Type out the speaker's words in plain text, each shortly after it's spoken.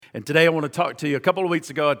And today I want to talk to you. A couple of weeks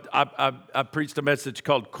ago, I preached a message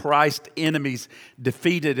called Christ's Enemies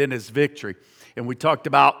Defeated in His Victory. And we talked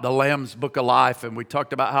about the Lamb's Book of Life, and we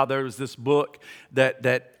talked about how there was this book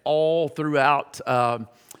that all throughout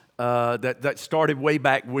that started way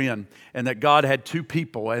back when, and that God had two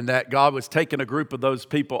people, and that God was taking a group of those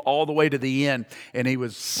people all the way to the end, and He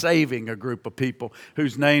was saving a group of people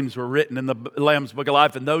whose names were written in the Lamb's Book of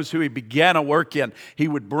Life, and those who He began a work in, He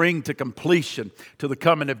would bring to completion to the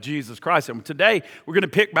coming of Jesus Christ. And today, we're going to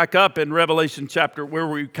pick back up in Revelation chapter where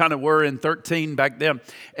we kind of were in 13 back then,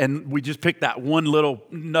 and we just picked that one little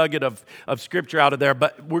nugget of scripture out of there.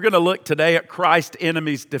 But we're going to look today at Christ's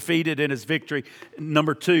enemies defeated in His victory,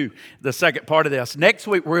 number 2. The second part of this. Next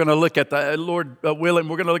week, we're going to look at the, Lord willing,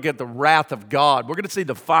 we're going to look at the wrath of God. We're going to see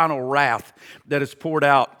the final wrath that is poured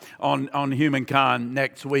out on humankind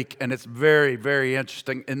next week. And it's very, very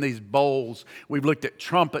interesting in these bowls. We've looked at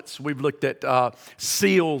trumpets. We've looked at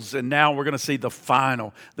seals. And now we're going to see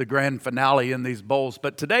the grand finale in these bowls.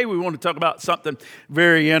 But today, we want to talk about something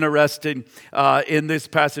very interesting in this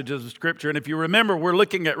passage of Scripture. And if you remember, we're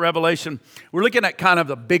looking at Revelation. We're looking at kind of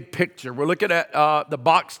the big picture. We're looking at the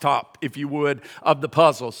box top, if you would, of the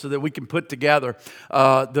puzzle so that we can put together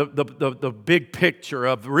the big picture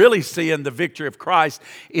of really seeing the victory of Christ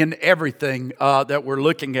in everything that we're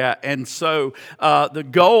looking at. And so the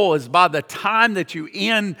goal is by the time that you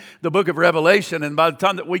end the book of Revelation and by the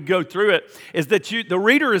time that we go through it is that the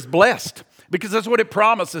reader is blessed. Because that's what it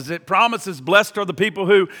promises. It promises blessed are the people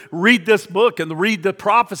who read this book and read the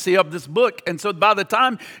prophecy of this book. And so by the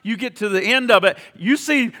time you get to the end of it, you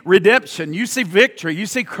see redemption, you see victory, you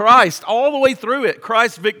see Christ all the way through it.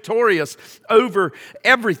 Christ victorious over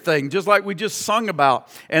everything, just like we just sung about,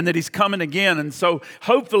 and that He's coming again. And so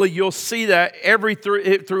hopefully you'll see that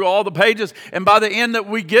through all the pages. And by the end that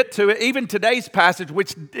we get to it, even today's passage,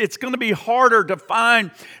 which it's going to be harder to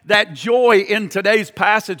find that joy in today's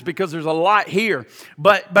passage because there's a lot here,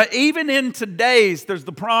 but even in today's, there's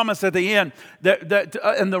the promise at the end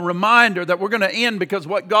and the reminder that we're going to end, because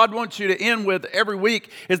what God wants you to end with every week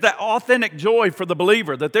is that authentic joy for the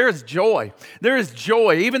believer, that there is joy. There is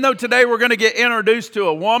joy. Even though today we're going to get introduced to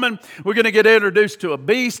a woman, we're going to get introduced to a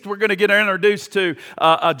beast, we're going to get introduced to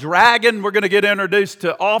a dragon, we're going to get introduced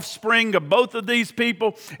to offspring of both of these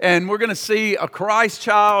people, and we're going to see a Christ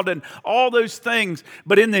child and all those things.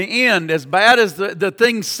 But in the end, as bad as the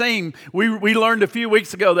things seem, we learned a few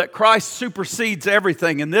weeks ago that Christ supersedes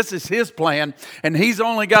everything, and this is His plan, and He's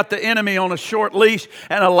only got the enemy on a short leash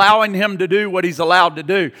and allowing him to do what he's allowed to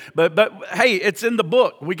do. But hey, it's in the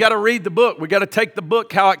book. We got to read the book. We got to take the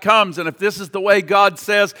book how it comes, and if this is the way God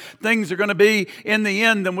says things are going to be in the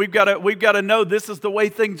end, then we've got to know this is the way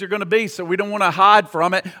things are going to be. So we don't want to hide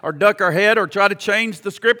from it or duck our head or try to change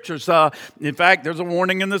the Scriptures. In fact, there's a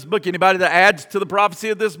warning in this book. Anybody that adds to the prophecy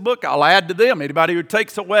of this book, I'll add to them. Anybody who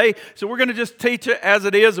takes away. So we're going to just teach it as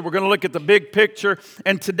it is, and we're going to look at the big picture.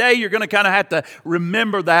 And today you're going to kind of have to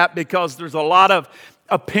remember that, because there's a lot of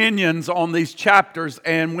opinions on these chapters,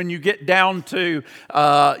 and when you get down to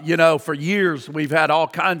for years we've had all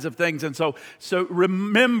kinds of things, and so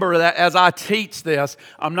remember that as I teach this,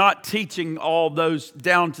 I'm not teaching all those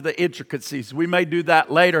down to the intricacies. We may do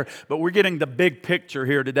that later, but we're getting the big picture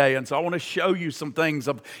here today. And so I want to show you some things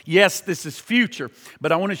of, yes, this is future,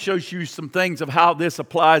 but I want to show you some things of how this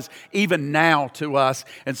applies even now to us,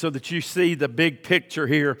 and so that you see the big picture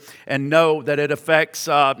here and know that it affects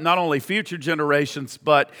not only future generations,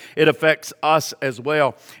 but it affects us as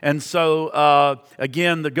well. And so,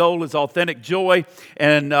 again, the goal is authentic joy,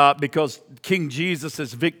 and because King Jesus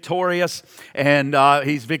is victorious, and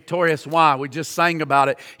He's victorious. Why? We just sang about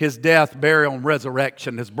it. His death, burial, and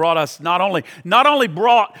resurrection has brought us not only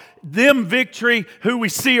brought them victory who we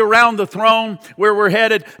see around the throne where we're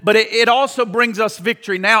headed, but it also brings us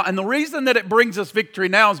victory now. And the reason that it brings us victory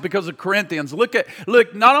now is because of Corinthians. Look,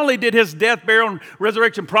 not only did His death, burial, and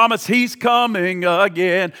resurrection promise He's coming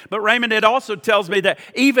again, but Raymond, it also tells me that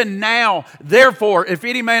even now, therefore, if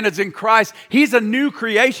any man is in Christ, he's a new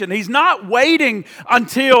creation. He's not waiting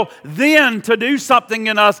until then to do something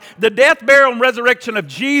in us. The death, burial, and resurrection of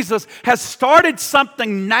Jesus has started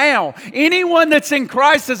something now. Anyone that's in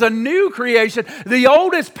Christ is a new creation. The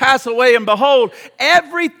old has passed away, and behold,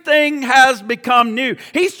 everything has become new.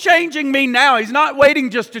 He's changing me now. He's not waiting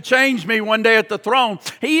just to change me one day at the throne.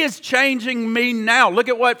 He is changing me now. Look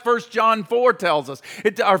at what 1 John 4 tells us,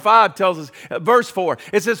 or 5 tells us, verse 4.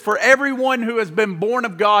 It says, "For everyone who has been born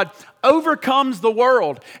of God overcomes the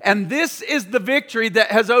world. And this is the victory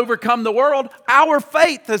that has overcome the world. Our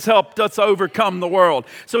faith has helped us overcome the world.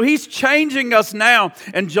 So he's changing us now.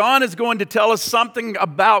 And John is going to tell us something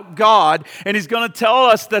about God. And he's going to tell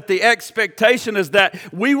us that the expectation is that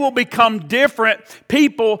we will become different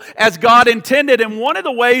people as God intended. And one of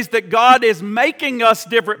the ways that God is making us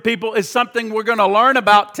different people is something we're going to learn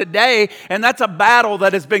about today. And that's a battle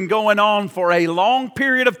that has been going on for a long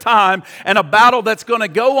period of time, and a battle that's going to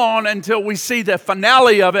go on until we see the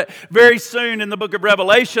finale of it very soon in the book of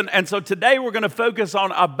Revelation. And so today we're going to focus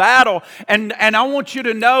on a battle, and I want you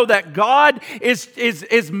to know that God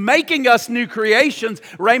is making us new creations,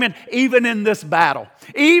 Raymond, even in this battle.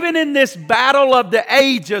 Even in this battle of the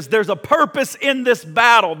ages, there's a purpose in this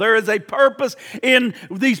battle. There is a purpose in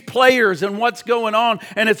these players and what's going on,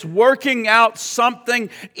 and it's working out something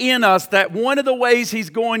in us, that one of the ways he's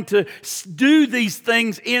going to do these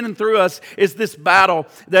things in and through us is this battle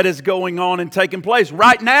that is going on and taking place.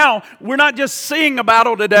 Right now, we're not just seeing a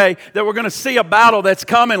battle today, that we're going to see a battle that's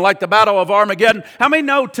coming like the battle of Armageddon. How many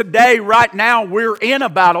know today, right now, we're in a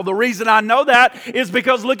battle? The reason I know that is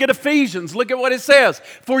because look at Ephesians. Look at what it says.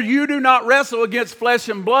 For you do not wrestle against flesh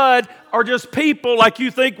and blood, or just people like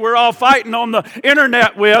you think we're all fighting on the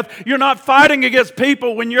internet with. You're not fighting against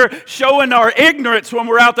people when you're showing our ignorance when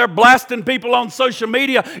we're out there blasting people on social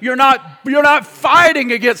media. You're not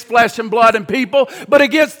fighting against flesh and blood and people, but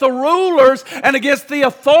against the rulers and against the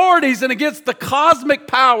authorities and against the cosmic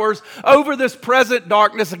powers over this present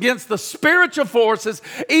darkness, against the spiritual forces,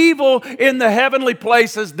 evil in the heavenly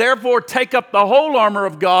places. Therefore, take up the whole armor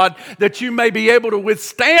of God, that you may be able to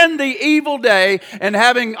withstand the evil day, and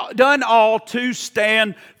having done all, to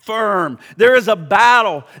stand firm. There is a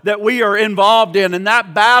battle that we are involved in, and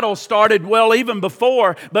that battle started well even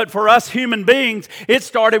before, but for us human beings, it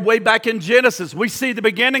started way back in Genesis. We see the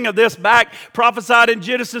beginning of this back prophesied in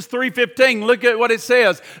Genesis 3:15. Look at what it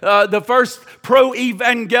says. The first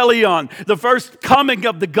pro-evangelion, the first coming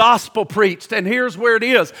of the gospel preached, and here's where it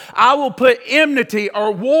is. I will put enmity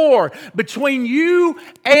or war between you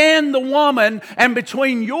and the woman, and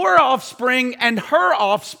between your offspring and her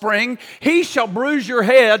offspring. He shall bruise your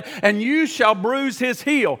head, and you shall bruise his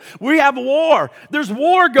heel. We have war. There's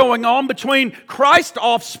war going on between Christ's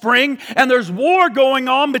offspring, and there's war going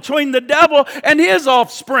on between the devil and his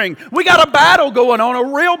offspring. We got a battle going on,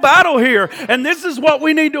 a real battle here. And this is what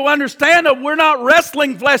we need to understand. We're not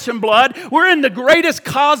wrestling flesh and blood. We're in the greatest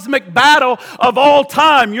cosmic battle of all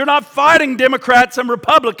time. You're not fighting Democrats and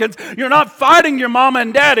Republicans. You're not fighting your mama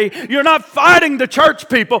and daddy. You're not fighting the church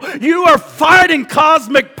people. You are fighting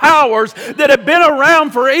cosmic powers that have been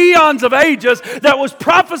around for eons of ages, that was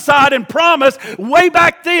prophesied and promised way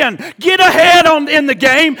back then. Get ahead in the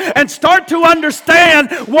game and start to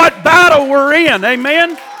understand what battle we're in.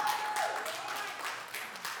 Amen?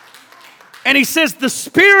 And he says the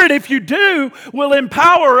Spirit, if you do, will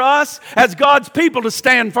empower us as God's people to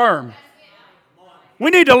stand firm.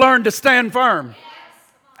 We need to learn to stand firm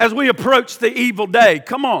as we approach the evil day.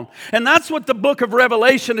 Come on. And that's what the book of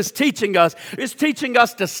Revelation is teaching us. It's teaching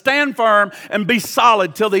us to stand firm and be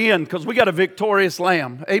solid till the end, because we got a victorious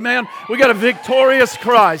Lamb. Amen? We got a victorious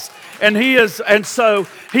Christ. And so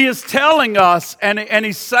he is telling us, and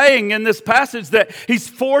he's saying in this passage that he's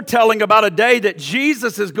foretelling about a day that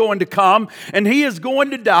Jesus is going to come, and he is going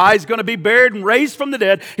to die. He's going to be buried and raised from the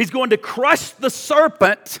dead. He's going to crush the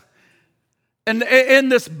serpent in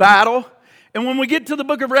this battle. And when we get to the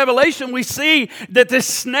book of Revelation, we see that this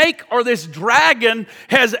snake or this dragon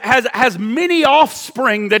has many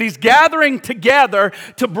offspring that he's gathering together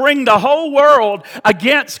to bring the whole world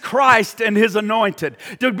against Christ and his anointed,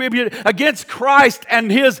 against Christ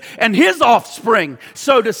and his offspring,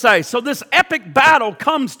 so to say. So this epic battle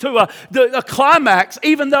comes to a climax,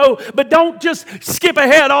 but don't just skip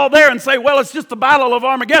ahead all there and say, well, it's just the battle of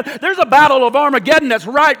Armageddon. There's a battle of Armageddon that's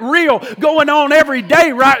real going on every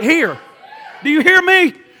day right here. Do you hear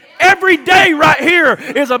me? Every day right here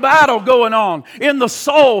is a battle going on in the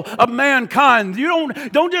soul of mankind. You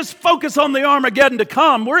don't just focus on the Armageddon to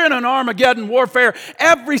come. We're in an Armageddon warfare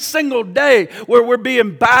every single day where we're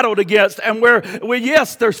being battled against, and where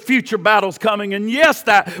yes, there's future battles coming, and yes,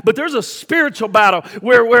 but there's a spiritual battle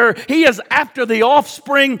where he is after the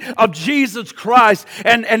offspring of Jesus Christ,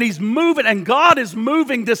 and he's moving, and God is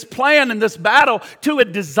moving this plan and this battle to a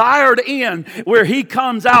desired end where he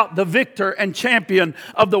comes out the victor and champion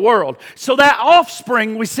of the world. world. So that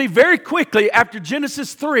offspring we see very quickly after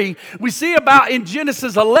Genesis 3, we see about in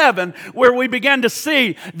Genesis 11 where we began to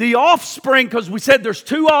see the offspring, because we said there's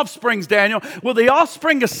two offsprings, Daniel. Well, the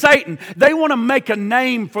offspring of Satan, they want to make a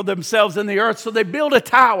name for themselves in the earth, so they build a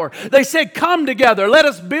tower. They said, come together, let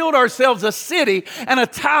us build ourselves a city and a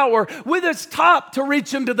tower with its top to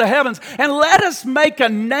reach into the heavens, and let us make a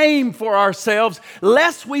name for ourselves,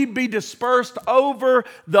 lest we be dispersed over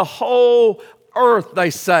the whole earth, they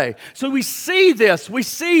say. So we see this. We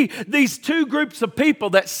see these two groups of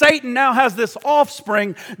people, that Satan now has this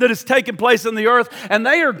offspring that is taking place in the earth, and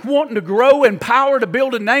they are wanting to grow in power to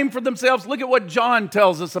build a name for themselves. Look at what John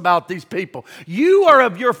tells us about these people. You are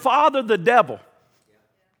of your father, the devil.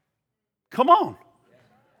 Come on.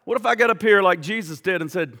 What if I got up here like Jesus did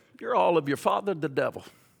and said, you're all of your father, the devil?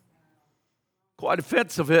 Quite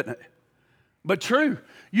offensive, isn't it? But true.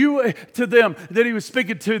 You, to them that he was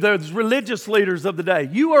speaking to, those religious leaders of the day,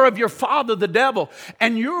 you are of your father, the devil,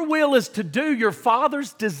 and your will is to do your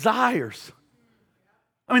father's desires.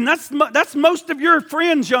 I mean, that's most of your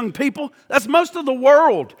friends, young people. That's most of the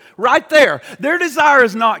world right there. Their desire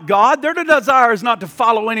is not God. Their desire is not to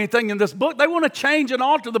follow anything in this book. They want to change and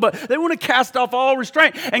alter the book. They want to cast off all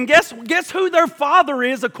restraint. And guess who their father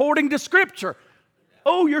is according to Scripture?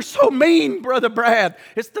 Oh, you're so mean, Brother Brad.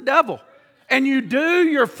 It's the devil. And you do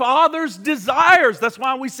your father's desires. That's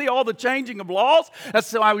why we see all the changing of laws.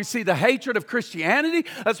 That's why we see the hatred of Christianity.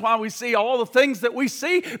 That's why we see all the things that we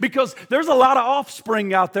see, because there's a lot of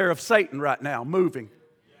offspring out there of Satan right now moving.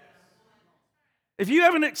 If you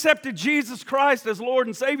haven't accepted Jesus Christ as Lord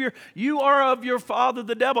and Savior, you are of your father,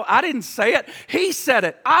 the devil. I didn't say it. He said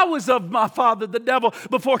it. I was of my father, the devil,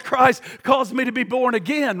 before Christ caused me to be born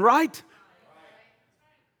again, right?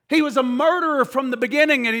 He was a murderer from the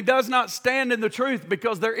beginning, and he does not stand in the truth,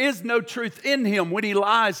 because there is no truth in him. When he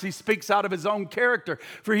lies, he speaks out of his own character,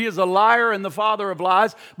 for he is a liar and the father of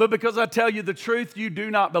lies. But because I tell you the truth, you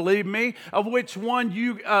do not believe me. Of which one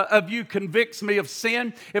of you convicts me of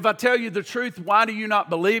sin? If I tell you the truth, why do you not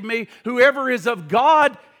believe me? Whoever is of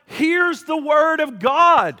God hears the word of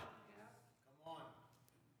God.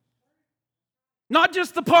 Not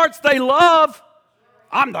just the parts they love.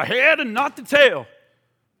 I'm the head and not the tail.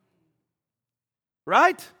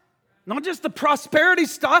 Right? Not just the prosperity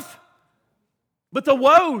stuff, but the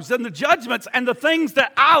woes and the judgments and the things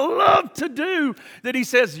that I love to do, that he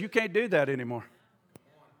says, you can't do that anymore.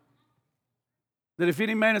 That if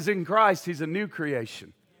any man is in Christ, he's a new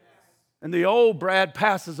creation. And the old Brad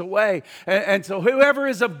passes away. And so whoever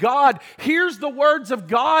is of God hears the words of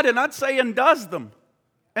God, and I'd say and does them.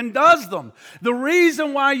 And does them. The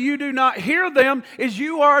reason why you do not hear them is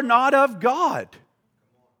you are not of God.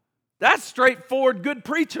 That's straightforward, good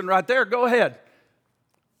preaching right there. Go ahead.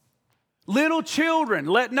 Little children,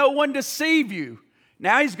 let no one deceive you.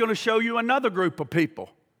 Now he's going to show you another group of people.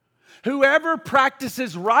 Whoever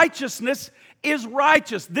practices righteousness is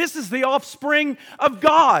righteous. This is the offspring of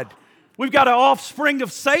God. We've got an offspring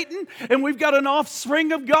of Satan, and we've got an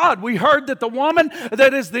offspring of God. We heard that the woman,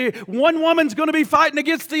 that is the one woman's going to be fighting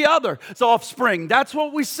against the other. It's offspring. That's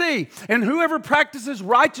what we see. And whoever practices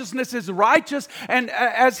righteousness is righteous, and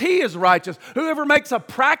as he is righteous. Whoever makes a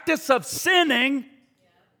practice of sinning,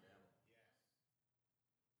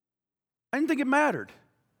 I didn't think it mattered.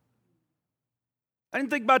 I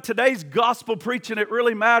didn't think by today's gospel preaching it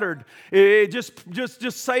really mattered.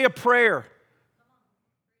 Just say a prayer.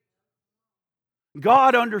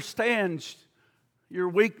 God understands your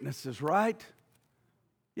weaknesses, right?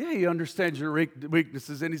 Yeah, he understands your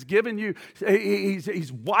weaknesses, and he's given you,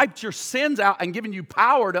 he's wiped your sins out and given you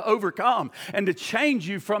power to overcome and to change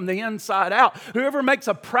you from the inside out. Whoever makes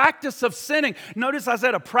a practice of sinning, notice I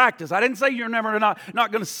said a practice. I didn't say you're never not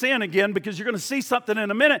going to sin again, because you're going to see something in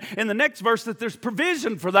a minute in the next verse that there's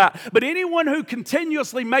provision for that. But anyone who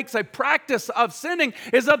continuously makes a practice of sinning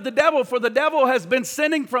is of the devil, for the devil has been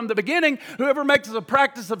sinning from the beginning. Whoever makes a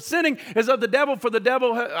practice of sinning is of the devil, for the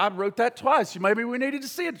devil, I wrote that twice. Maybe we needed to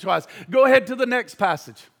see it twice. Go ahead to the next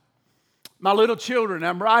passage. My little children,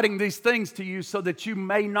 I'm writing these things to you so that you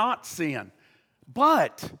may not sin.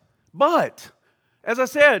 But, as I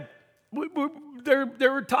said,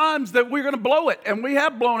 there are times that we're going to blow it, and we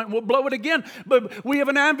have blown it, and we'll blow it again. But we have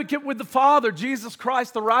an advocate with the Father, Jesus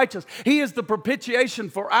Christ the righteous. He is the propitiation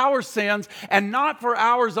for our sins, and not for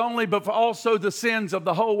ours only, but for also the sins of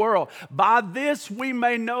the whole world. By this we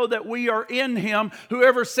may know that we are in him.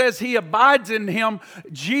 Whoever says he abides in him,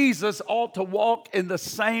 Jesus, ought to walk in the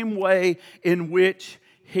same way in which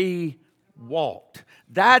he walked.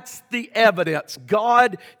 That's the evidence.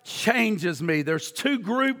 God changes me. There's two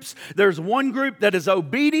groups. There's one group that is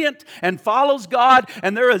obedient and follows God,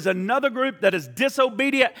 and there is another group that is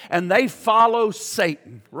disobedient and they follow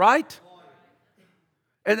Satan, right?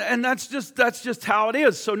 And that's just how it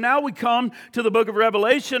is. So now we come to the book of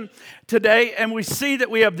Revelation today, and we see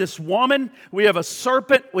that we have this woman, we have a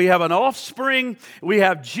serpent, we have an offspring, we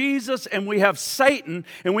have Jesus, and we have Satan,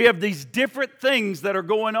 and we have these different things that are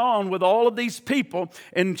going on with all of these people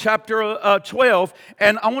in chapter 12.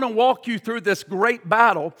 And I want to walk you through this great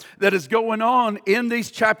battle that is going on in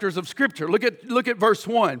these chapters of Scripture. Look at verse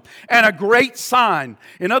 1. And a great sign.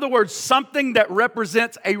 In other words, something that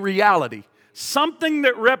represents a reality. Something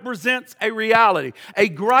that represents a reality. A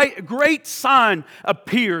great sign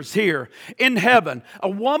appears here in heaven. A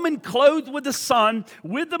woman clothed with the sun,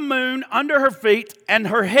 with the moon under her feet, and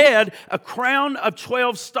her head a crown of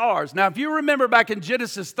 12 stars. Now, if you remember back in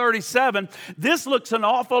Genesis 37, this looks an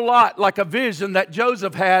awful lot like a vision that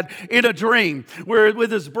Joseph had in a dream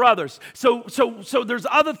with his brothers. So there's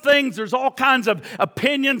other things. There's all kinds of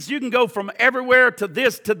opinions. You can go from everywhere to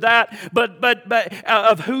this to that, but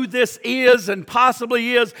of who this is and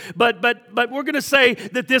possibly is, but we're going to say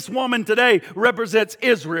that this woman today represents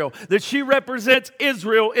Israel, that she represents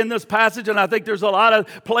Israel in this passage, and I think there's a lot of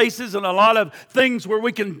places and a lot of things where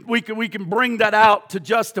we can bring that out to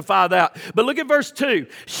justify that. But look at verse 2.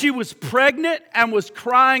 She was pregnant and was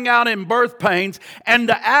crying out in birth pains and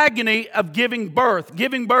the agony of giving birth.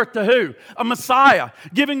 Giving birth to who? A Messiah.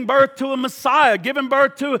 Giving birth to a Messiah. Giving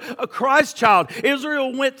birth to a Christ child.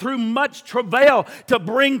 Israel went through much travail to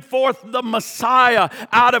bring forth the Messiah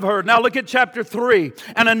out of her. Now look at chapter 3.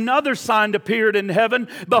 And another sign appeared in heaven.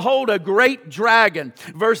 Behold, a great dragon.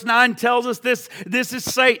 Verse 9 tells us this is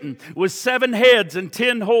Satan with 7 heads and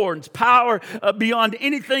 10 horns, power beyond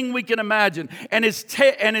anything we can imagine. And his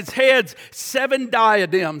heads 7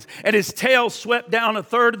 diadems, and his tail swept down a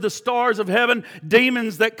third of the stars of heaven,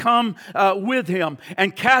 demons that come with him,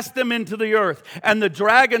 and cast them into the earth. And the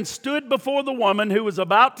dragon stood before the woman who was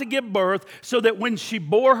about to give birth, so that when she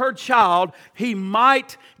bore her child, he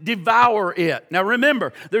might devour it. Now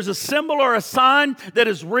remember, there's a symbol or a sign that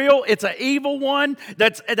is real. It's an evil one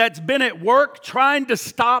that's been at work trying to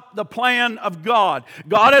stop the plan of God.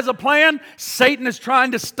 God has a plan. Satan is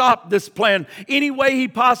trying to stop this plan any way he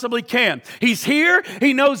possibly can. He's here.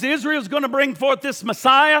 He knows Israel's going to bring forth this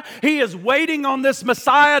Messiah. He is waiting on this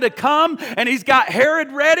Messiah to come, and he's got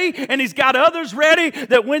Herod ready, and he's got others ready,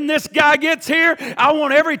 that when this guy gets here, I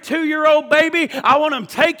want every 2-year-old baby, I want him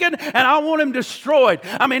taken, and I want him destroyed.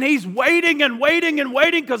 I mean, he's waiting and waiting and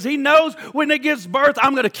waiting because he knows when it gives birth,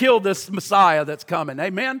 I'm going to kill this Messiah that's coming.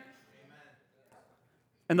 Amen?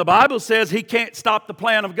 And the Bible says he can't stop the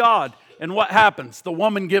plan of God. And what happens? The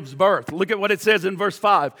woman gives birth. Look at what it says in verse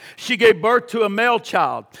 5. She gave birth to a male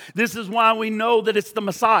child. This is why we know that it's the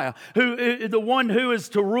Messiah, the one who is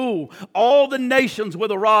to rule all the nations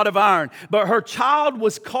with a rod of iron. But her child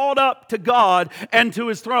was caught up to God and to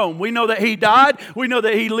his throne. We know that he died. We know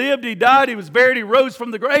that he lived. He died. He was buried. He rose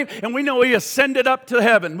from the grave. And we know he ascended up to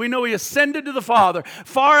heaven. We know he ascended to the Father,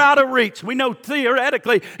 far out of reach. We know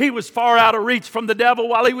theoretically he was far out of reach from the devil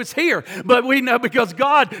while he was here. But we know because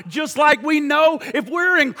God, just like we know if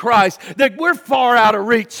we're in Christ, that we're far out of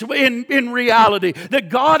reach in reality, that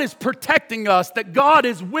God is protecting us, that God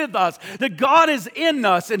is with us, that God is in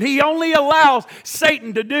us, and he only allows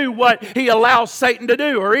Satan to do what he allows Satan to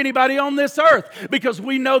do, or anybody on this earth, because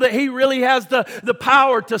we know that he really has the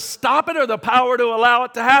power to stop it or the power to allow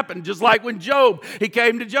it to happen. Just like when Job, he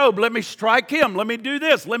came to Job, let me strike him, let me do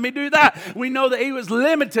this, let me do that. We know that he was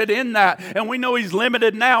limited in that, and we know he's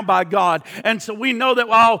limited now by God. And so we know that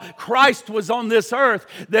while Christ was on this earth,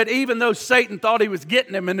 that even though Satan thought he was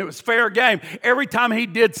getting him and it was fair game, every time he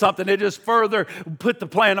did something, it just further put the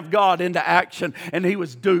plan of God into action, and he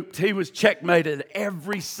was duped. He was checkmated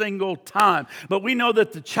every single time. But we know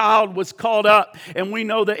that the child was caught up, and we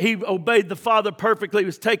know that he obeyed the Father perfectly. He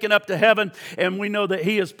was taken up to heaven, and we know that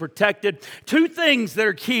he is protected. 2 things that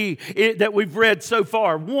are key that we've read so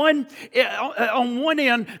far. One, on one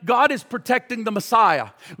end, God is protecting the Messiah.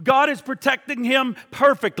 God is protecting him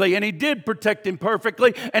perfectly, and he did protect him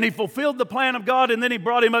perfectly, and he fulfilled the plan of God, and then he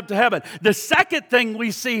brought him up to heaven. The second thing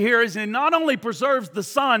we see here is he not only preserves the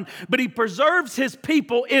Son, but he preserves his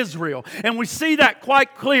people Israel. And we see that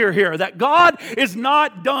quite clear here, that God is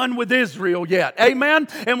not done with Israel yet. Amen?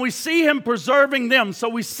 And we see him preserving them. So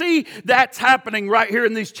we see that's happening right here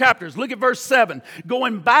in these chapters. Look at verse 7.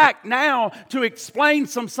 Going back now to explain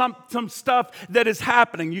some stuff that is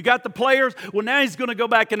happening. You got the players? Well, now he's going to go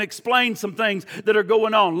back and explain some things that are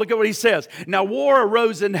going on. Look look at what he says. Now war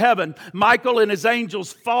arose in heaven. Michael and his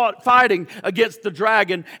angels fought, fighting against the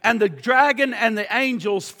dragon, and the dragon and the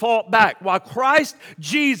angels fought back. While Christ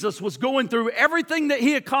Jesus was going through everything that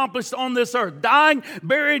he accomplished on this earth, dying,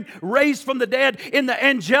 buried, raised from the dead in the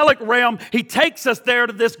angelic realm, he takes us there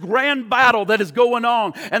to this grand battle that is going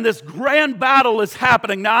on. And this grand battle is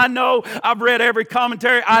happening. Now I know, I've read every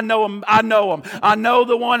commentary. I know them. I know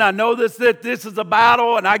the one. I know that this is a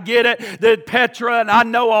battle, and I get it. That Petra, and I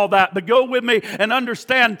know all that. But go with me and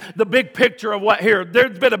understand the big picture of what here.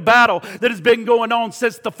 There's been a battle that has been going on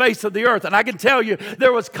since the face of the earth. And I can tell you,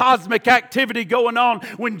 there was cosmic activity going on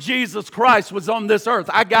when Jesus Christ was on this earth.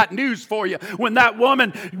 I got news for you. When that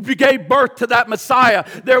woman gave birth to that Messiah,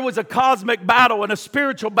 there was a cosmic battle and a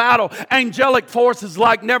spiritual battle. Angelic forces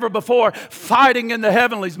like never before fighting in the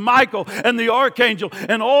heavenlies. Michael and the archangel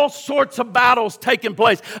and all sorts of battles taking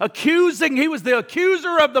place. Accusing, he was the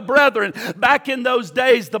accuser of the brethren. Back in those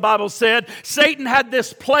days, the Bible said, Satan had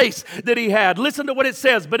this place that he had. Listen to what it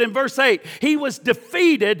says. But in verse 8, he was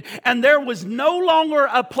defeated, and there was no longer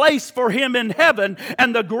a place for him in heaven.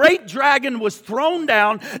 And the great dragon was thrown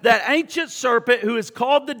down, that ancient serpent who is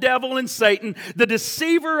called the devil and Satan, the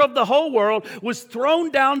deceiver of the whole world, was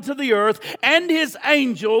thrown down to the earth, and his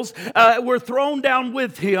angels were thrown down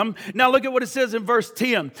with him. Now look at what it says in verse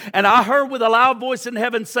 10. And I heard with a loud voice in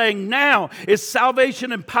heaven saying, now is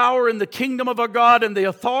salvation and power in the kingdom of our God, and the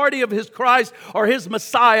authority of his Christ or his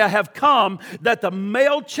Messiah have come, that the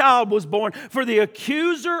male child was born. For the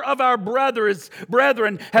accuser of our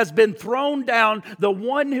brethren has been thrown down, the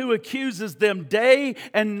one who accuses them day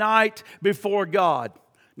and night before God.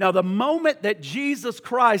 Now, the moment that Jesus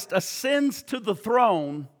Christ ascends to the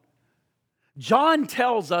throne, John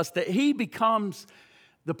tells us that he becomes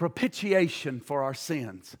the propitiation for our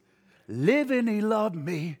sins. Living, he loved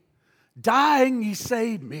me. Dying, he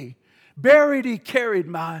saved me. Buried, he carried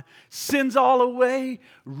my sins all away.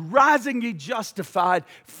 Rising, he justified.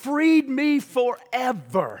 Freed me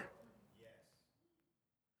forever.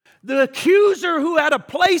 The accuser who had a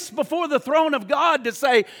place before the throne of God to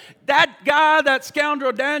say, that guy, that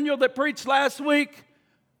scoundrel Daniel that preached last week,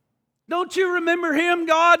 don't you remember him,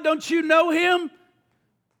 God? Don't you know him?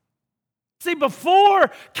 See,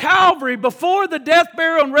 before Calvary, before the death,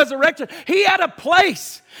 burial, and resurrection, he had a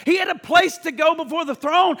place. He had a place to go before the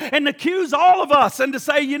throne and accuse all of us and to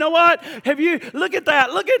say, you know what? Look at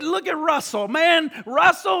that. Look at Russell. Man,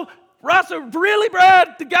 Russell, really,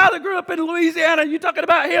 Brad? The guy that grew up in Louisiana, you talking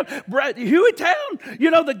about him? Brad, Hueytown? You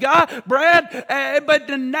know, the guy, Brad? But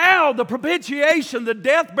now the propitiation, the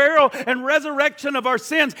death, burial, and resurrection of our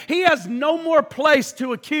sins, he has no more place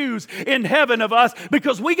to accuse in heaven of us,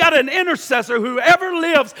 because we got an intercessor who ever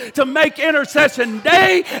lives to make intercession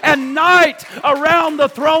day and night around the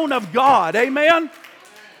throne of God. Amen?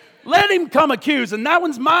 Let him come accuse, and that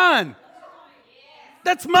one's mine.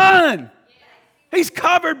 That's mine. He's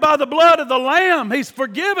covered by the blood of the Lamb. He's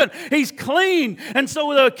forgiven. He's clean. And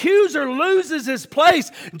so the accuser loses his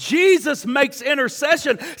place. Jesus makes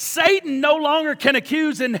intercession. Satan no longer can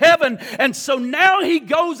accuse in heaven. And so now he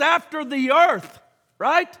goes after the earth.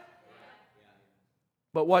 Right?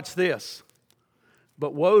 But watch this.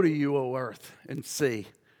 But woe to you, O earth and sea,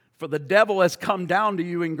 for the devil has come down to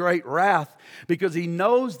you in great wrath, because he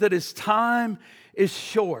knows that his time is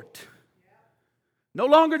short. No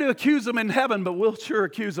longer to accuse them in heaven, but we'll sure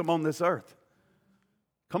accuse them on this earth.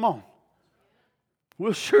 Come on.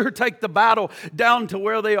 We'll sure take the battle down to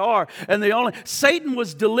where they are. And Satan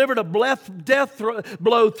was delivered a death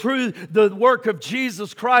blow through the work of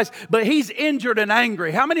Jesus Christ, but he's injured and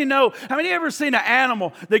angry. How many ever seen an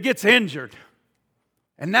animal that gets injured?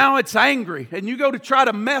 And now it's angry, and you go to try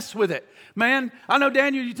to mess with it. Man, I know,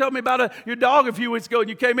 Daniel, you told me about your dog a few weeks ago, and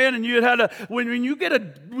you came in and you had when you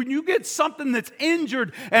get something that's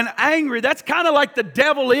injured and angry, that's kind of like the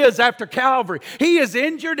devil is after Calvary. He is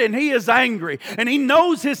injured and he is angry, and he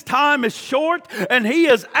knows his time is short, and he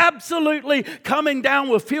is absolutely coming down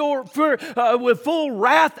with full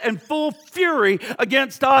wrath and full fury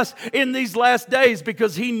against us in these last days,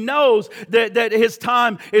 because he knows that his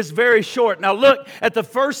time is very short. Now look at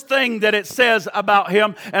the first thing that it says about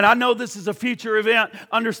him, and I know this is a future event,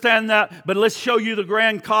 understand that, but let's show you the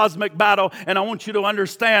grand cosmic battle, and I want you to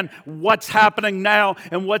understand what's happening now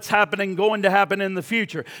and what's going to happen in the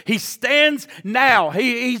future. He stands now.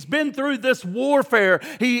 He's been through this warfare.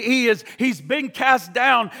 He's been cast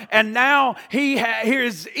down, and now he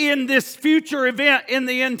is in this future event in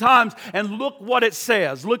the end times. And look what it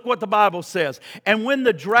says. Look what the Bible says. And when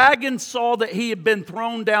the dragon saw that he had been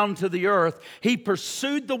thrown down to the earth, he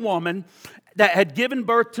pursued the woman that had given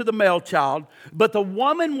birth to the male child, but the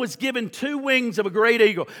woman was given 2 wings of a great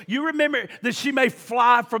eagle. You remember that she may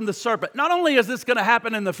fly from the serpent. Not only is this going to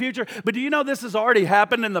happen in the future, but do you know this has already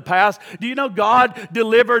happened in the past? Do you know God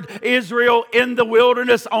delivered Israel in the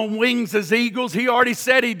wilderness on wings as eagles? He already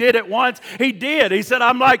said He did it once. He did. He said,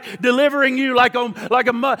 I'm like delivering you like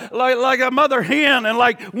a mother hen and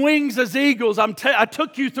like wings as eagles. I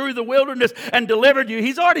took you through the wilderness and delivered you.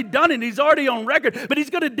 He's already done it. He's already on record, but He's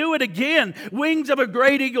going to do it again. Wings of a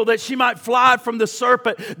great eagle that she might fly from the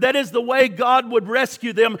serpent. That is the way God would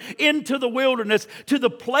rescue them into the wilderness, to the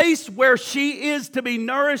place where she is to be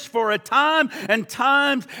nourished for a time and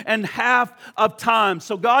times and half of time.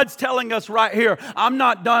 So God's telling us right here, I'm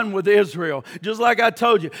not done with Israel. Just like I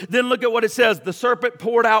told you. Then look at what it says. The serpent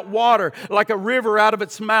poured out water like a river out of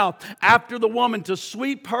its mouth after the woman to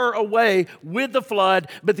sweep her away with the flood.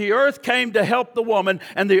 But the earth came to help the woman,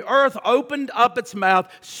 and the earth opened up its mouth,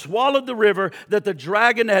 swallowed the river that the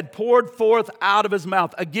dragon had poured forth out of his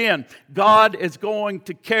mouth. Again, God is going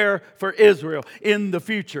to care for Israel in the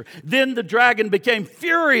future. Then the dragon became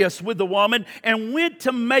furious with the woman and went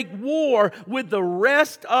to make war with the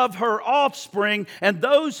rest of her offspring and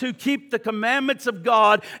those who keep the commandments of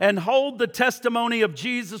God and hold the testimony of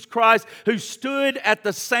Jesus Christ, who stood at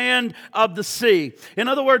the sand of the sea. In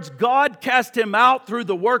other words, God cast him out through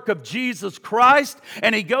the work of Jesus Christ,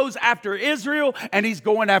 and He goes after Israel, and He's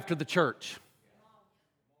going after the church.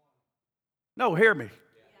 No, hear me.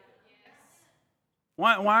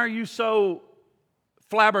 Why are you so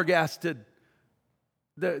flabbergasted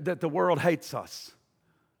that the world hates us?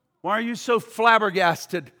 Why are you so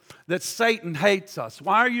flabbergasted that Satan hates us?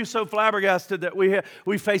 Why are you so flabbergasted that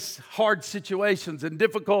we face hard situations and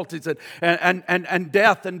difficulties and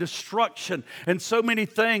death and destruction and so many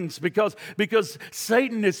things? Because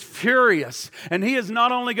Satan is furious, and he is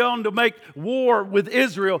not only going to make war with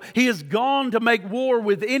Israel, he is gone to make war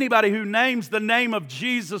with anybody who names the name of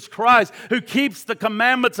Jesus Christ, who keeps the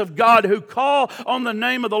commandments of God, who call on the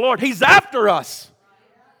name of the Lord. He's after us.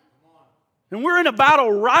 And we're in a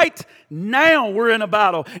battle right now. We're in a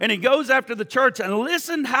battle. And he goes after the church. And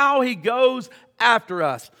listen how he goes after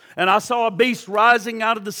us. And I saw a beast rising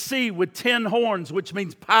out of the sea with 10 horns, which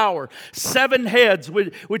means power, 7 heads,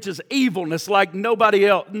 which is evilness like nobody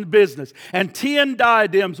else in the business, and 10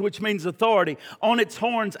 diadems, which means authority, on its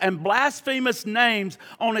horns, and blasphemous names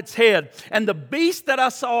on its head. And the beast that I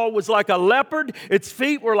saw was like a leopard, its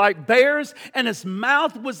feet were like bears, and its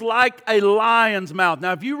mouth was like a lion's mouth.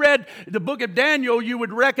 Now, if you read the book of Daniel, you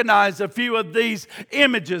would recognize a few of these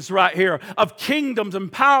images right here of kingdoms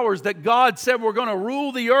and powers that God said were going to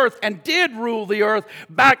rule the earth, and did rule the earth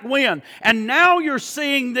back when. And now you're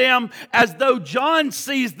seeing them as though John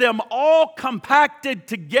sees them all compacted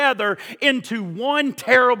together into one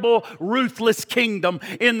terrible, ruthless kingdom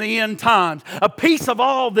in the end times. A piece of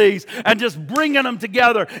all these, and just bringing them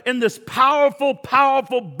together in this powerful,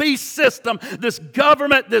 powerful beast system, this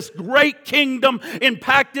government, this great kingdom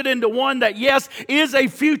impacted into one that, yes, is a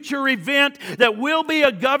future event, that will be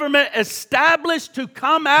a government established to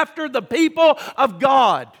come after the people of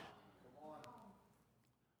God.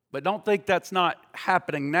 But don't think that's not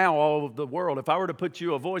happening now all over the world. If I were to put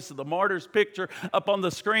you a Voice of the Martyrs picture up on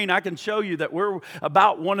the screen, I can show you that we're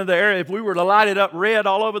about one of the areas, if we were to light it up red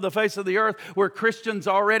all over the face of the earth, where Christians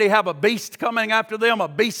already have a beast coming after them, a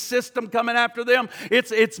beast system coming after them.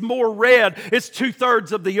 It's more red. It's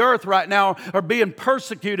 2/3 of the earth right now are being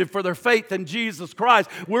persecuted for their faith in Jesus Christ.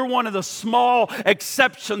 We're one of the small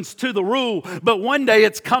exceptions to the rule, but one day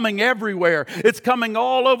it's coming everywhere. It's coming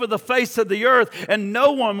all over the face of the earth, and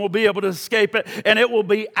no one will be able to escape it, and it will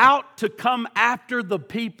be out to come after the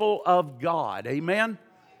people of God. Amen?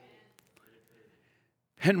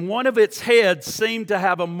 And one of its heads seemed to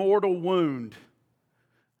have a mortal wound,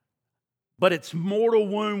 but its mortal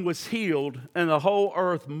wound was healed, and the whole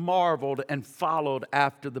earth marveled and followed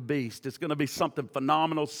after the beast. It's going to be something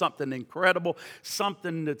phenomenal, something incredible,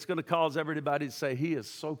 something that's going to cause everybody to say, he is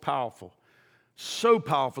so powerful. So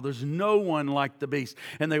powerful. There's no one like the beast.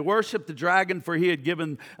 And they worshiped the dragon, for he had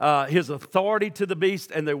given his authority to the beast.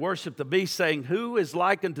 And they worshiped the beast, saying, who is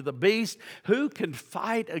like unto the beast? Who can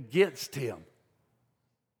fight against him?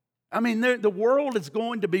 I mean, the world is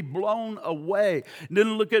going to be blown away. And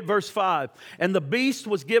then look at verse 5. And the beast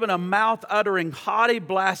was given a mouth uttering haughty,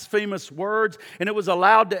 blasphemous words, and it was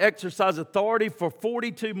allowed to exercise authority for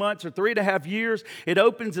 42 months or 3.5 years. It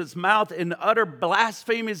opens its mouth in utter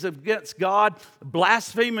blasphemies against God,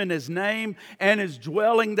 blaspheming His name and His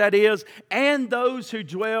dwelling, that is, and those who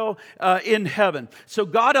dwell in heaven. So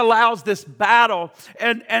God allows this battle,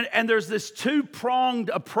 and there's this 2-pronged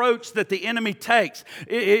approach that the enemy takes.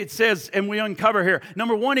 It's says, and we uncover here.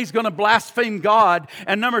 Number one, he's going to blaspheme God.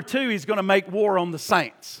 And number two, he's going to make war on the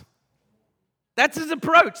saints. That's his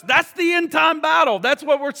approach. That's the end time battle. That's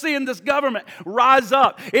what we're seeing this government rise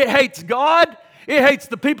up. It hates God. It hates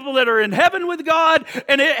the people that are in heaven with God,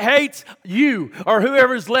 and it hates you or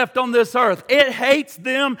whoever's left on this earth. It hates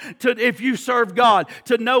them if you serve God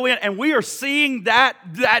to no end. And we are seeing that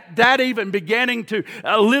even beginning to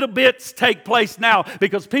little bits take place now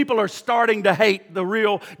because people are starting to hate the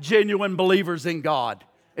real, genuine believers in God.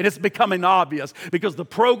 And it's becoming obvious because the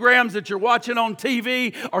programs that you're watching on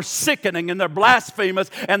TV are sickening and they're blasphemous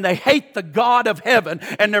and they hate the God of heaven.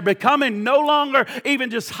 And they're becoming no longer even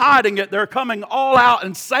just hiding it. They're coming all out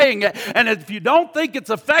and saying it. And if you don't think it's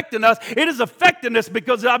affecting us, it is affecting us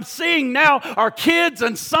because I'm seeing now our kids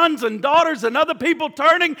and sons and daughters and other people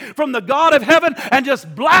turning from the God of heaven and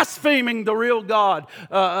just blaspheming the real God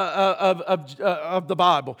of the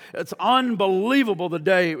Bible. It's unbelievable the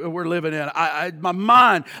day we're living in. My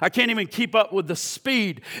mind, I can't even keep up with the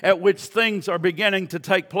speed at which things are beginning to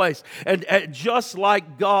take place. And just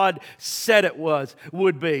like God said it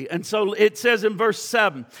would be. And so it says in verse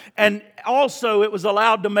 7, and also it was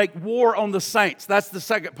allowed to make war on the saints. That's the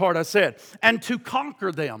second part I said. And to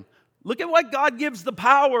conquer them. Look at what God gives the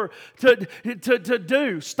power to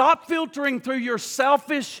do. Stop filtering through your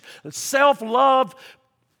selfish, self-love,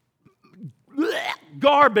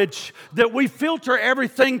 garbage that we filter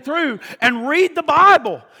everything through and read the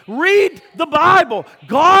Bible. Read the Bible.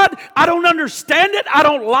 God, I don't understand it. I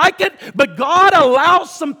don't like it. But God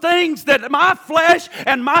allows some things that my flesh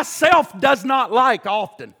and myself does not like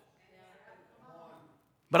often.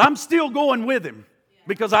 But I'm still going with Him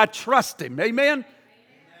because I trust Him. Amen?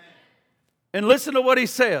 And listen to what He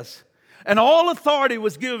says. And all authority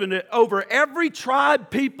was given over every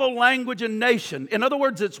tribe, people, language, and nation. In other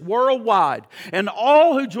words, it's worldwide. And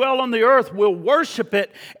all who dwell on the earth will worship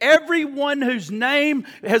it. Everyone whose name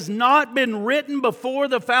has not been written before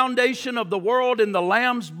the foundation of the world in the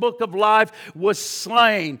Lamb's book of life was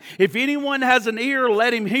slain. If anyone has an ear,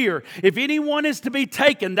 let him hear. If anyone is to be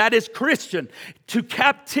taken, that is Christian, to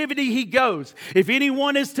captivity he goes. If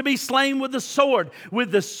anyone is to be slain with the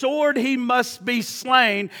sword he must be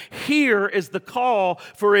slain. Here is the call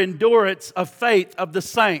for endurance of faith of the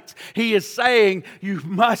saints. He is saying you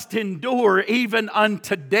must endure even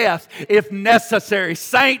unto death if necessary.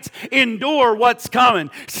 Saints, endure what's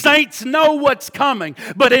coming. Saints, know what's coming,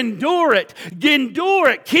 but endure it. Endure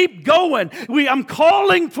it. Keep going. I'm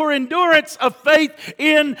calling for endurance of faith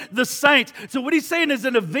in the saints. So what he's saying is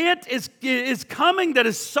an event is coming that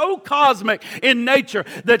is so cosmic in nature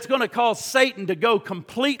that's going to cause Satan to go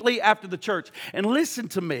completely after the church. And listen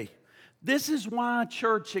to me. This is why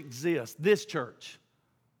church exists, this church.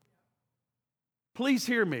 Please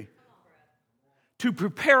hear me. To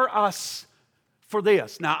prepare us for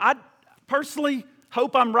this. Now, I personally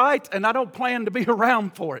hope I'm right, and I don't plan to be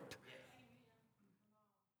around for it.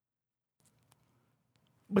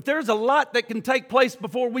 But there's a lot that can take place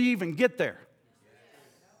before we even get there.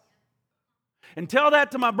 And tell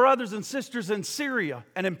that to my brothers and sisters in Syria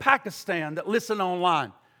and in Pakistan that listen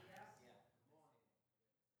online.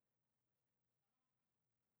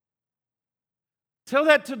 Tell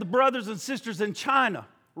that to the brothers and sisters in China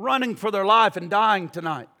running for their life and dying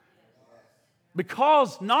tonight.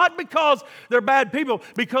 Not because they're bad people,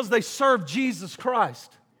 because they serve Jesus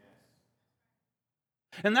Christ.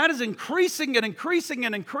 And that is increasing and increasing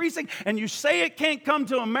and increasing. And you say it can't come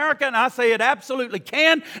to America, and I say it absolutely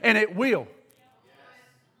can, and it will.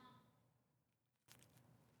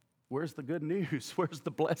 Where's the good news? Where's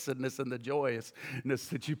the blessedness and the joyousness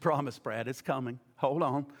that you promised, Brad? It's coming. Hold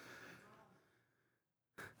on.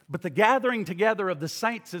 But the gathering together of the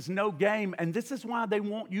saints is no game, and this is why they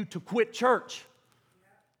want you to quit church.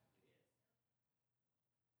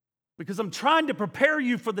 Because I'm trying to prepare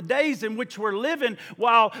you for the days in which we're living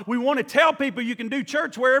while we want to tell people you can do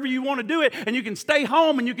church wherever you want to do it, and you can stay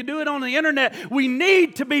home and you can do it on the internet. We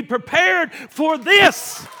need to be prepared for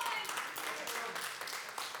this.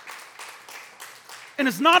 And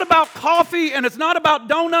it's not about coffee, and it's not about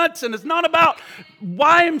donuts, and it's not about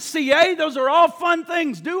YMCA. Those are all fun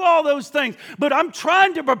things. Do all those things. But I'm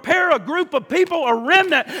trying to prepare a group of people, a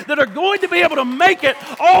remnant, that are going to be able to make it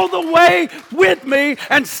all the way with me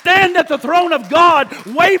and stand at the throne of God,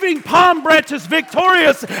 waving palm branches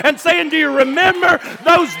victorious and saying, do you remember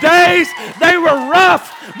those days? They were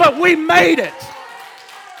rough, but we made it.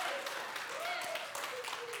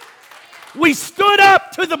 We stood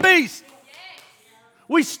up to the beast.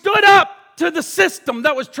 We stood up to the system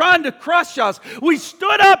that was trying to crush us. We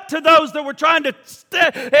stood up to those that were trying to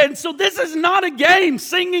and so this is not a game.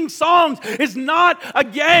 Singing songs is not a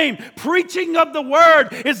game. Preaching of the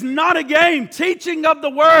word is not a game. Teaching of the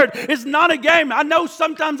word is not a game. I know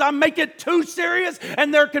sometimes I make it too serious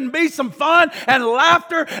and there can be some fun and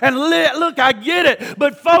laughter and look, I get it.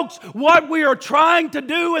 But folks, what we are trying to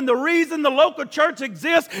do and the reason the local church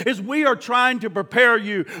exists is we are trying to prepare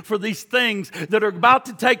you for these things that are about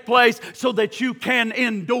to take place so that you can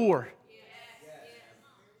endure.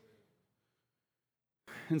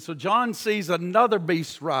 And so John sees another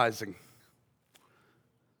beast rising.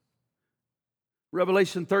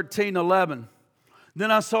 Revelation 13:11.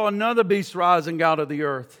 Then I saw another beast rising out of the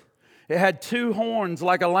earth. It had 2 horns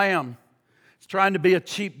like a lamb. It's trying to be a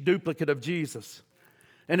cheap duplicate of Jesus.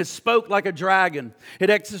 And it spoke like a dragon. It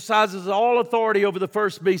exercises all authority over the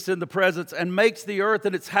first beast in the presence and makes the earth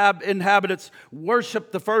and its inhabitants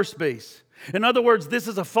worship the first beast. In other words, this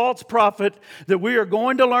is a false prophet that we are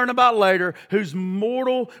going to learn about later, whose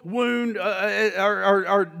mortal wound,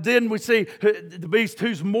 then we see the beast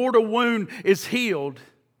whose mortal wound is healed.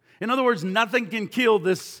 In other words, nothing can kill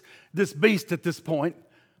this beast at this point,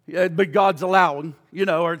 but God's allowing,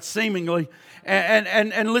 or seemingly.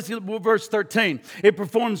 And listen to verse 13. It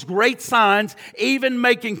performs great signs, even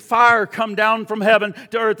making fire come down from heaven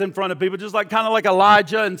to earth in front of people, just kind of like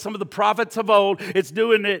Elijah and some of the prophets of old. It's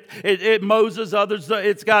doing it Moses, others.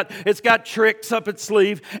 It's got tricks up its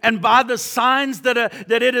sleeve, and by the signs that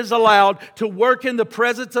it is allowed to work in the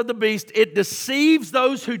presence of the beast, it deceives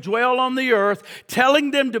those who dwell on the earth,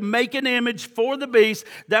 telling them to make an image for the beast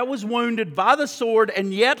that was wounded by the sword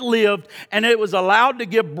and yet lived, and it was allowed to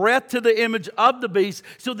give breath to the image of the beast,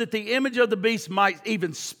 so that the image of the beast might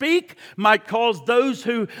even speak, might cause those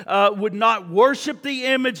who would not worship the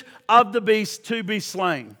image of the beast to be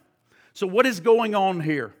slain. So what is going on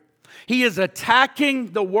here? He is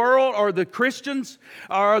attacking the world, or the Christians,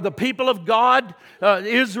 or the people of God,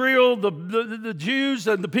 Israel, the Jews,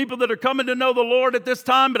 and the people that are coming to know the Lord at this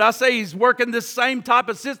time. But I say he's working this same type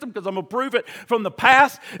of system because I'm going to prove it from the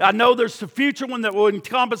past. I know there's a future one that will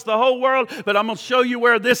encompass the whole world, but I'm going to show you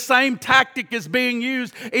where this same tactic is being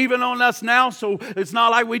used even on us now. So it's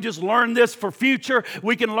not like we just learn this for future.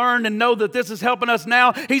 We can learn and know that this is helping us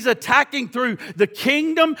now. He's attacking through the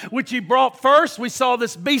kingdom, which he brought first. We saw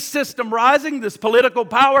this beast system rising, this political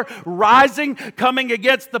power rising, coming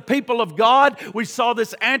against the people of God. We saw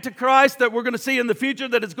this Antichrist that we're going to see in the future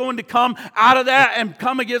that is going to come out of that and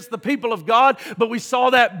come against the people of God. But we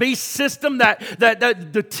saw that beast system that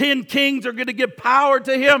the 10 kings are going to give power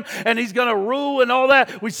to him and he's going to rule and all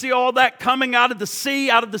that. We see all that coming out of the sea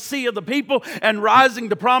of the people and rising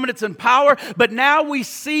to prominence and power. But now we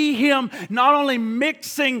see him not only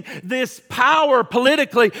mixing this power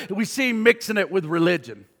politically, we see him mixing it with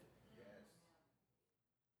religion.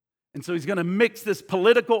 And so he's going to mix this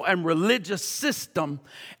political and religious system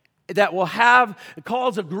that will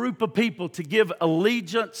cause a group of people to give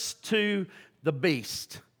allegiance to the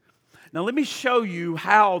beast. Now let me show you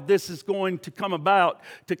how this is going to come about,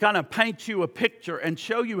 to kind of paint you a picture and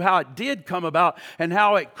show you how it did come about and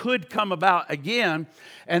how it could come about again.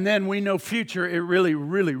 And then we know future, it really,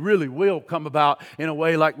 really, really will come about in a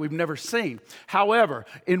way like we've never seen. However,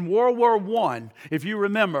 in World War I, if you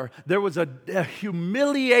remember, there was a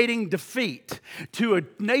humiliating defeat to a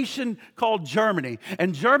nation called Germany.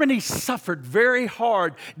 And Germany suffered very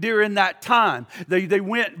hard during that time. They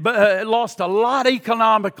lost a lot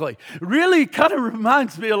economically. Really kind of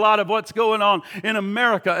reminds me a lot of what's going on in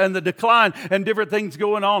America and the decline and different things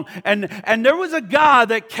going on. And there was a guy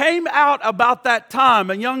that came out about that time,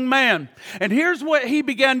 a young man. And here's what he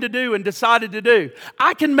began to do and decided to do.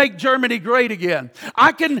 I can make Germany great again.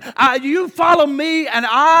 You follow me and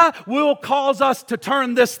I will cause us to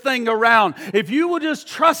turn this thing around. If you will just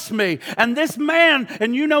trust me. And this man,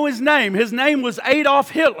 and you know his name was Adolf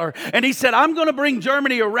Hitler. And he said, I'm going to bring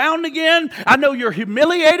Germany around again. I know you're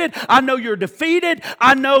humiliated. I know you're defeated.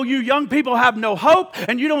 I know you young people have no hope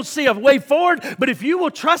and you don't see a way forward. But if you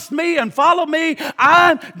will trust me and follow me,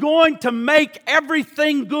 I'm going to make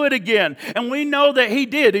everything good again. And we know that he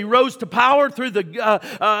did. He rose to power through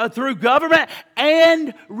through government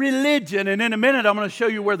and religion. And in a minute, I'm going to show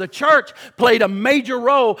you where the church played a major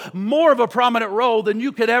role, more of a prominent role than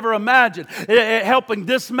you could ever imagine, helping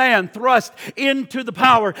this man thrust into the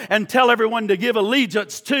power and tell everyone to give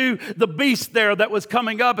allegiance to the beast there that was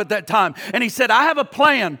coming up at that that time. And he said, I have a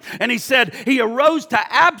plan. And he said he arose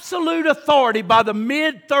to absolute authority by the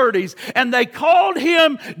mid-30s, and they called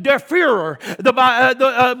him Der Führer,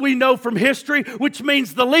 we know from history, which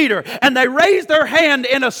means the leader. And they raised their hand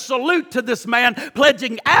in a salute to this man,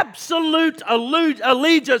 pledging absolute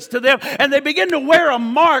allegiance to them. And they began to wear a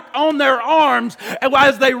mark on their arms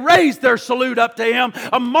as they raised their salute up to him,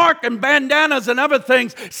 a mark and bandanas and other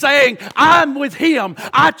things saying, I'm with him,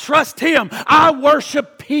 I trust him, I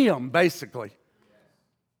worship him, basically.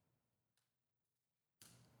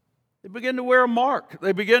 They began to wear a mark.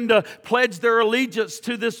 They began to pledge their allegiance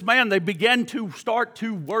to this man. They began to start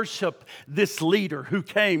to worship this leader who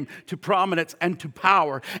came to prominence and to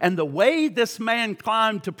power. And the way this man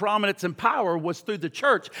climbed to prominence and power was through the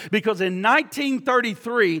church. Because in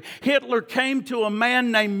 1933, Hitler came to a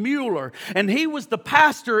man named Mueller, and he was the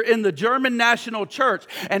pastor in the German National Church.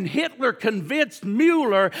 And Hitler convinced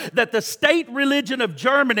Mueller that the state religion of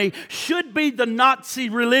Germany should be the Nazi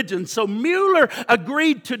religion. So Mueller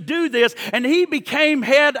agreed to do this, and he became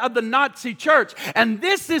head of the Nazi church. And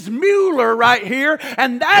this is Mueller right here,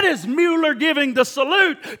 and that is Mueller giving the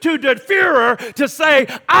salute to the Führer to say,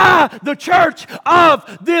 the church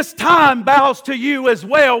of this time bows to you as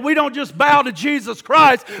well. We don't just bow to Jesus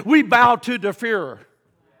Christ, we bow to the Führer.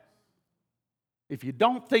 If you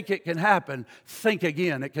don't think it can happen, think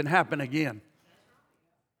again. It can happen again.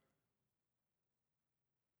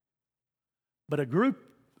 But a group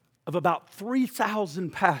of about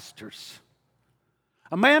 3,000 pastors,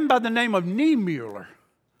 a man by the name of Niemöller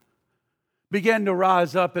began to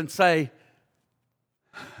rise up and say,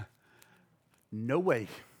 no way.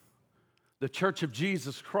 The Church of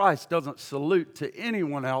Jesus Christ doesn't salute to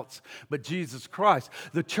anyone else but Jesus Christ.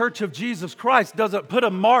 The Church of Jesus Christ doesn't put a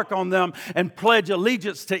mark on them and pledge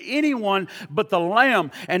allegiance to anyone but the Lamb.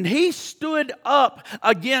 And he stood up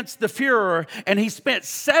against the Führer, and he spent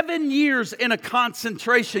 7 years in a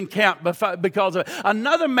concentration camp because of it.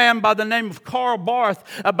 Another man by the name of Karl Barth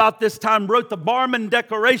about this time wrote the Barmen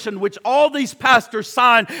Declaration, which all these pastors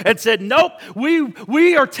signed and said, nope,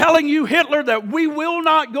 we are telling you, Hitler, that we will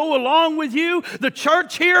not go along with you. The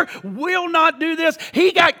church here will not do this.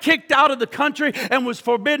 He got kicked out of the country and was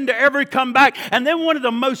forbidden to ever come back. And then one of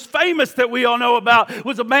the most famous that we all know about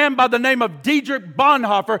was a man by the name of Dietrich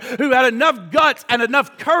Bonhoeffer, who had enough guts and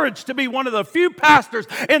enough courage to be one of the few pastors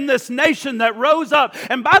in this nation that rose up.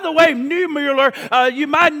 And by the way, Niemöller, you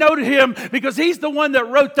might know him because he's the one that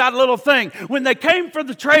wrote that little thing. When they came for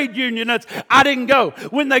the trade unionists, I didn't go.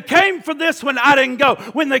 When they came for this one, I didn't go.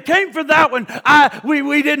 When they came for that one,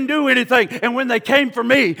 we didn't do anything. And when they came for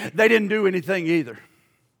me, they didn't do anything either.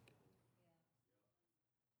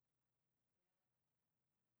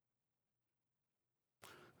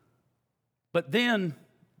 But then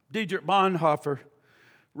Dietrich Bonhoeffer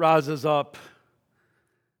rises up,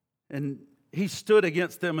 and he stood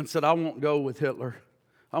against them and said, I won't go with Hitler.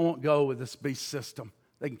 I won't go with this beast system.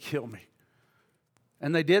 They can kill me.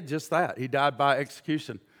 And they did just that. He died by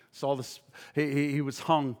execution. Saw this. He was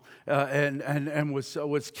hung and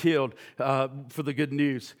was killed for the good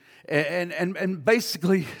news. And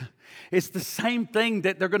basically, it's the same thing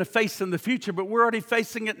that they're going to face in the future, but we're already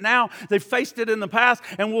facing it now. They've faced it in the past,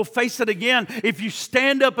 and we'll face it again. If you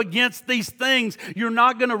stand up against these things, you're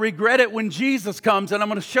not going to regret it when Jesus comes. And I'm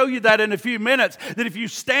going to show you that in a few minutes, that if you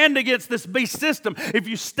stand against this beast system, if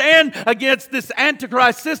you stand against this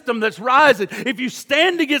Antichrist system that's rising, if you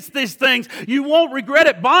stand against these things, you won't regret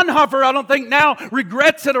it. Bonhoeffer, I don't think now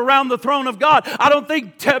regrets it around the throne of God. I don't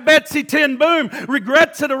think Betsy ten Boom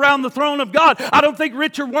regrets it around the throne of God. I don't think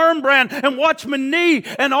Richard Wurmbrand and Watchman Nee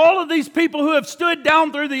and all of these people who have stood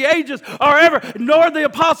down through the ages are ever, nor the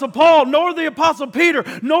Apostle Paul, nor the Apostle Peter,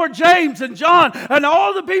 nor James and John, and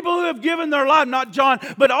all the people who have given their life, not John,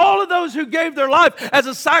 but all of those who gave their life as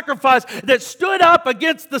a sacrifice that stood up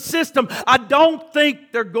against the system. I don't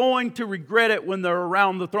think they're going to regret it when they're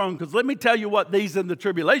around the throne, because let me tell you what these in the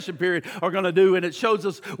tribulation period are going to do, and it shows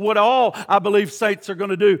us what all, I believe, saints are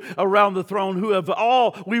going to do around the throne,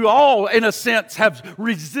 we all, in a sense, have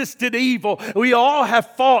resisted evil. We all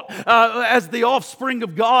have fought as the offspring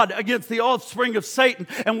of God against the offspring of Satan,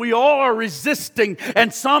 and we all are resisting,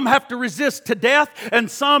 and some have to resist to death, and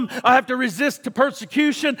some have to resist to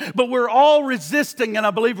persecution, but we're all resisting, and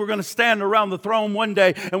I believe we're going to stand around the throne one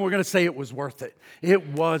day, and we're going to say it was worth it. It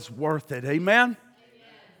was worth it. Amen?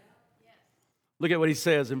 Look at what he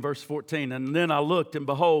says in verse 14. And then I looked, and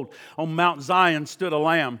behold, on Mount Zion stood a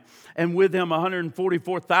Lamb, and with him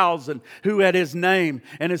 144,000 who had his name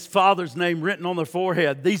and his father's name written on their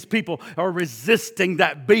forehead. These people are resisting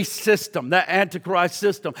that beast system, that Antichrist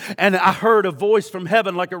system. And I heard a voice from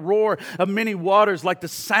heaven like a roar of many waters, like the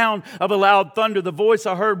sound of a loud thunder. The voice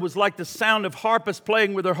I heard was like the sound of harpists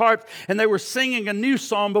playing with their harps, and they were singing a new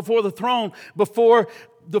song before the throne, before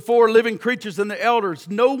the four living creatures and the elders.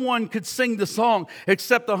 No one could sing the song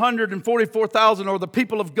except the 144,000, or the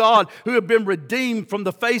people of God who have been redeemed from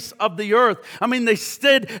the face of the earth. I mean, they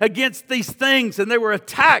stood against these things and they were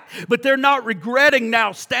attacked, but they're not regretting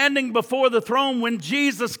now standing before the throne when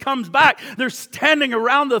Jesus comes back. They're standing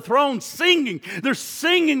around the throne singing. They're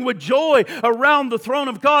singing with joy around the throne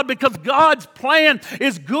of God, because God's plan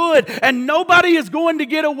is good and nobody is going to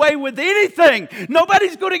get away with anything.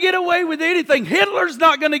 Nobody's going to get away with anything. Hitler's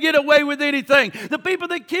not going to get away with anything. The people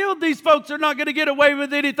that killed these folks are not going to get away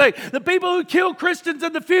with anything. The people who kill Christians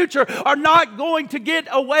in the future are not going to get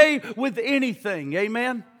away with anything.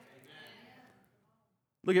 Amen?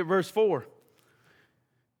 Look at verse 4.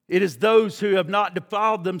 It is those who have not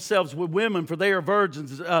defiled themselves with women, for they are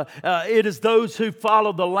virgins. It is those who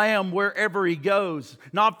follow the Lamb wherever he goes.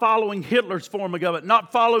 Not following Hitler's form of government.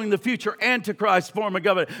 Not following the future Antichrist form of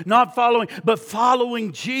government. But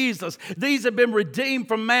following Jesus. These have been redeemed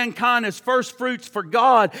from mankind as first fruits for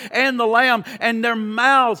God and the Lamb. And their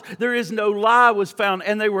mouths, there is no lie was found,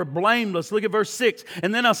 and they were blameless. Look at verse 6.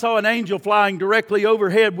 And then I saw an angel flying directly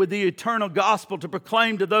overhead with the eternal gospel to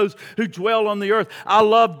proclaim to those who dwell on the earth. I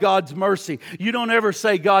love God's mercy. You don't ever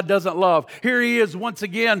say God doesn't love. Here he is once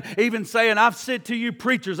again, even saying, I've said to you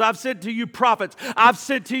preachers, I've said to you prophets, I've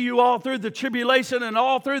said to you all through the tribulation and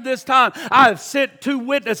all through this time, I have sent two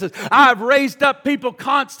witnesses. I have raised up people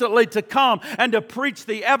constantly to come and to preach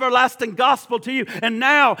the everlasting gospel to you. And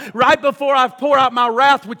now, right before I pour out my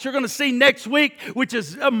wrath, which you're going to see next week, which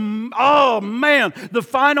is, the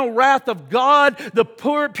final wrath of God, the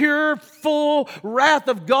pure, full wrath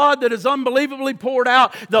of God that is unbelievably poured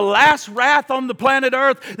out. The last wrath on the planet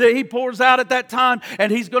Earth that he pours out at that time,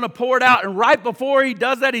 and he's going to pour it out. And right before he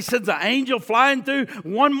does that, he sends an angel flying through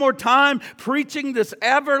one more time, preaching this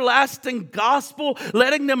everlasting gospel,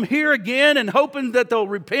 letting them hear again and hoping that they'll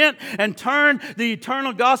repent and turn the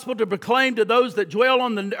eternal gospel to proclaim to those that dwell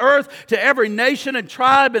on the earth, to every nation and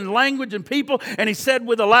tribe and language and people. And he said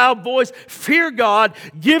with a loud voice, fear God,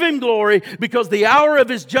 give him glory, because the hour of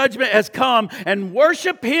his judgment has come, and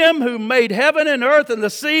worship him who made heaven and earth and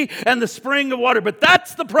the sea and the spring of water. But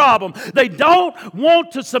that's the problem. They don't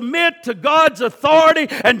want to submit to God's authority,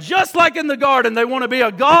 and just like in the garden, they want to be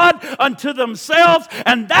a God unto themselves,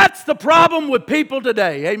 and that's the problem with people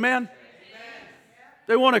today. Amen?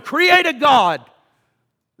 They want to create a God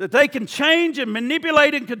that they can change and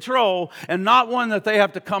manipulate and control, and not one that they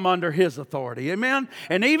have to come under his authority. Amen?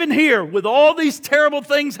 And even here, with all these terrible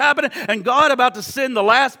things happening, and God about to send the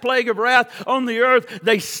last plague of wrath on the earth,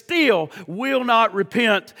 they still will not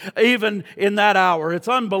repent even in that hour. It's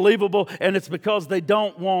unbelievable, and it's because they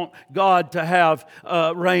don't want God to have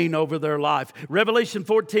reign over their life. Revelation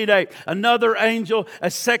 14:8, another angel, a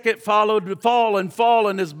second followed,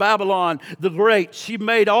 fallen is Babylon the Great. She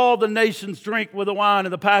made all the nations drink with the wine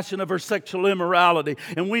of the passion of her sexual immorality.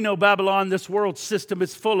 And we know Babylon, this world system,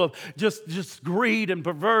 is full of just greed and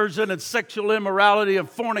perversion and sexual immorality and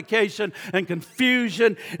fornication and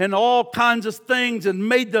confusion and all kinds of things, and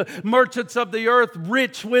made the merchants of the earth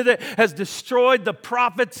rich with it, has destroyed the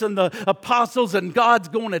prophets and the apostles, and God's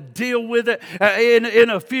going to deal with it in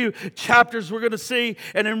a few chapters we're going to see.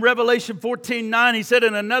 And in Revelation 14:9, he said,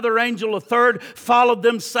 and another angel, a third, followed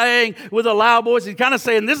them, saying with a loud voice, he's kind of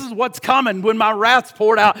saying, this is what's coming when my wrath's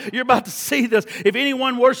poured out. You're about to see this. If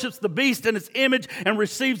anyone worships the beast and its image and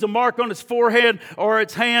receives a mark on its forehead or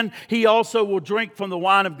its hand, he also will drink from the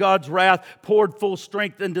wine of God's wrath, poured full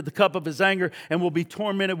strength into the cup of his anger, and will be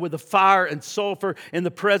tormented with the fire and sulfur in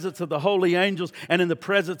the presence of the holy angels and in the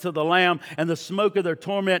presence of the Lamb, and the smoke of their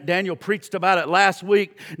torment. Daniel preached about it last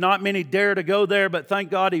week. Not many dare to go there, but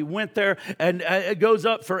thank God he went there. And it goes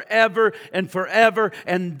up forever and forever,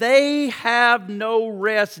 and they have no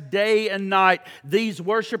rest day and night, these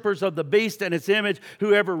worshipers of the beast and its image,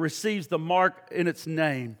 whoever receives the mark in its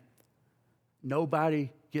name.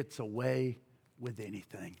 Nobody gets away with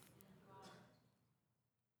anything.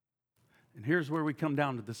 And here's where we come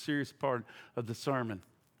down to the serious part of the sermon.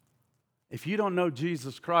 If you don't know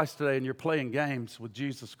Jesus Christ today and you're playing games with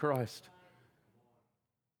Jesus Christ,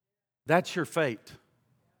 that's your fate.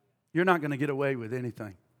 You're not going to get away with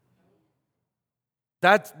anything.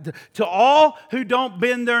 That's to all who don't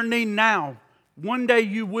bend their knee now. One day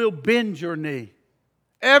you will bend your knee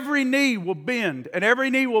Every knee will bend and every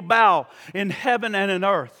knee will bow in heaven and in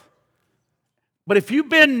earth. But if you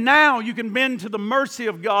bend now, you can bend to the mercy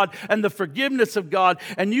of God and the forgiveness of God,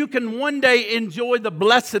 and you can one day enjoy the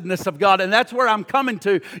blessedness of God. And that's where I'm coming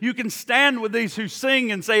to. You can stand with these who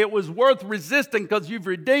sing and say it was worth resisting because you've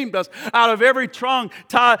redeemed us out of every tribe,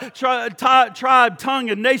 tongue,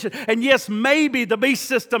 and nation. And yes, maybe the beast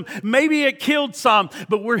system, maybe it killed some,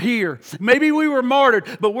 but we're here. Maybe we were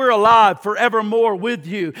martyred, but we're alive forevermore with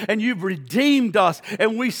you. And you've redeemed us,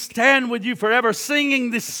 and we stand with you forever, singing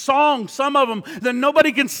this song, some of them that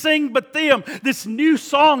nobody can sing but them. This new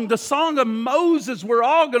song, the song of Moses, we're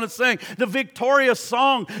all going to sing. The victorious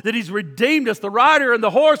song that He's redeemed us. The rider and the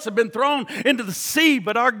horse have been thrown into the sea,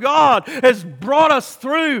 but our God has brought us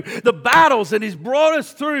through the battles, and He's brought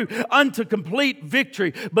us through unto complete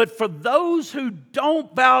victory. But for those who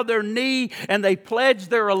don't bow their knee and they pledge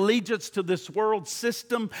their allegiance to this world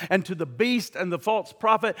system and to the beast and the false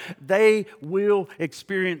prophet, they will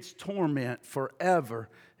experience torment forever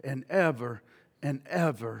and ever and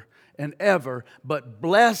ever and ever. But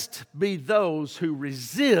blessed be those who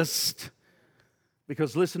resist,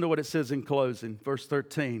 because listen to what it says in closing, verse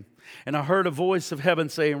 13. And I heard a voice of heaven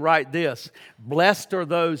saying, write this, blessed are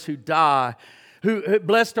those who die,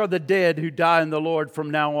 blessed are the dead who die in the Lord from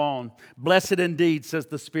now on. Blessed indeed, says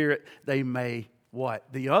the Spirit, they may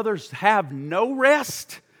what? The others have no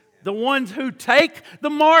rest. The ones who take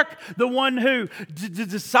the mark, the one who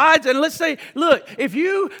decides. And let's say, look,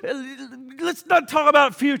 let's not talk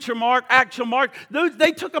about future mark, actual mark.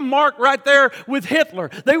 They took a mark right there with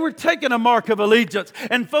Hitler. They were taking a mark of allegiance.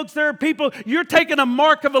 And folks, there are people, you're taking a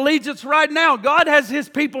mark of allegiance right now. God has His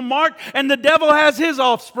people marked, and the devil has his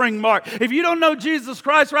offspring marked. If you don't know Jesus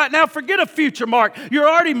Christ right now, forget a future mark. You're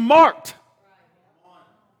already marked.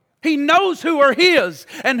 He knows who are His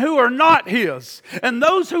and who are not His. And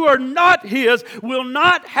those who are not His will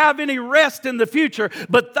not have any rest in the future.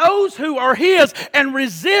 But those who are His and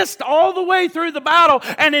resist all the way through the battle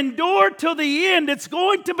and endure till the end, it's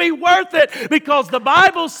going to be worth it, because the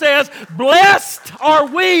Bible says, blessed are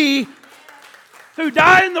we who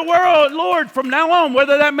die in the world, Lord, from now on.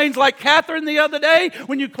 Whether that means like Catherine the other day,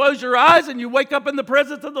 when you close your eyes and you wake up in the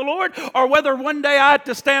presence of the Lord, or whether one day I have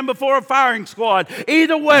to stand before a firing squad.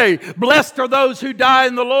 Either way, blessed are those who die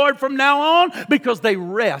in the Lord from now on, because they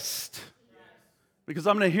rest. Because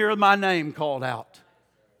I'm going to hear my name called out.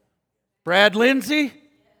 Brad Lindsay,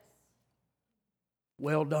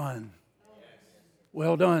 well done.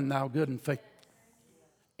 Well done, thou good and faithful.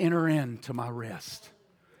 Enter into my rest.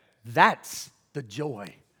 That's the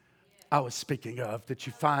joy I was speaking of that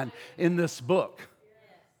you find in this book.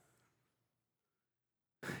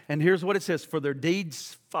 And here's what it says, for their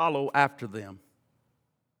deeds follow after them.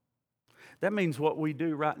 That means what we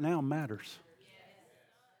do right now matters.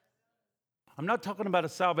 I'm not talking about a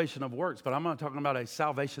salvation of works, but I'm not talking about a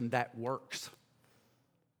salvation that works.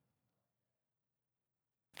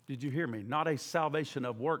 Did you hear me? Not a salvation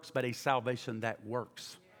of works, but a salvation that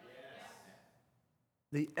works.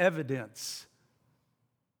 The evidence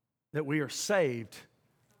that we are saved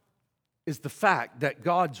is the fact that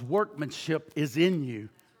God's workmanship is in you.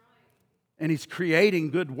 And He's creating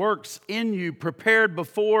good works in you, prepared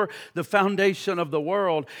before the foundation of the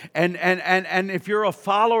world. And if you're a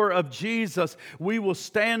follower of Jesus, we will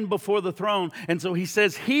stand before the throne. And so He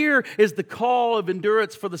says, here is the call of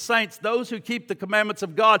endurance for the saints, those who keep the commandments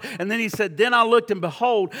of God. And then He said, then I looked, and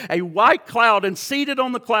behold, a white cloud, and seated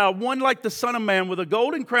on the cloud, one like the Son of Man, with a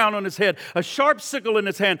golden crown on his head, a sharp sickle in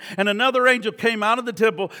his hand. And another angel came out of the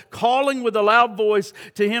temple, calling with a loud voice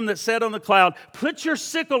to him that sat on the cloud, put your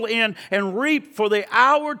sickle in and reap, for the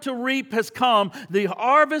hour to reap has come. The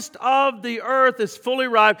harvest of the earth is fully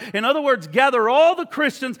ripe. In other words, gather all the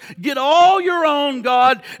Christians, get all your own,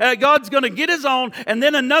 God. God's going to get His own. And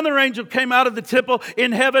then another angel came out of the temple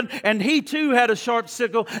in heaven, and he too had a sharp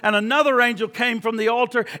sickle. And another angel came from the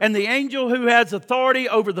altar, and the angel who has authority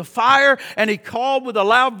over the fire, and he called with a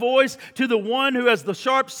loud voice to the one who has the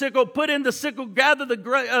sharp sickle, put in the sickle, gather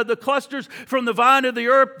the clusters from the vine of the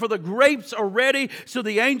earth, for the grapes are ready. So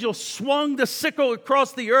the angel swung the sickle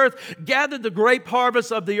across the earth, gathered the grape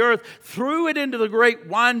harvest of the earth, threw it into the great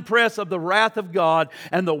winepress of the wrath of God.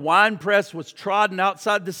 And the winepress was trodden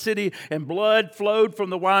outside the city, and blood flowed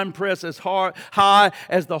from the winepress as high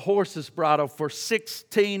as the horse's bridle for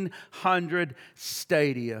 1,600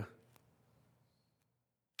 stadia.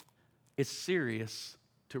 It's serious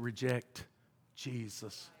to reject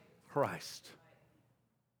Jesus Christ.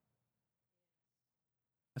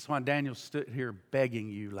 That's why Daniel stood here begging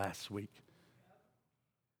you last week.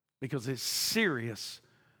 Because it's serious.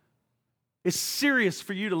 It's serious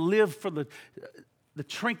for you to live for the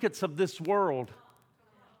trinkets of this world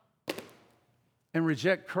and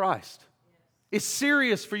reject Christ. It's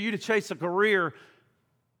serious for you to chase a career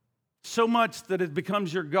so much that it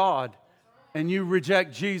becomes your God and you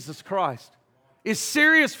reject Jesus Christ. It's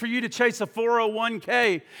serious for you to chase a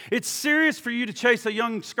 401k. It's serious for you to chase a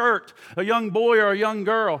young skirt, a young boy or a young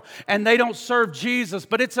girl, and they don't serve Jesus,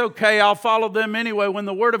 but it's okay, I'll follow them anyway, when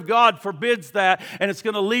the Word of God forbids that, and it's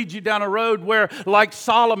going to lead you down a road where, like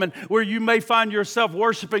Solomon, where you may find yourself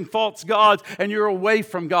worshiping false gods and you're away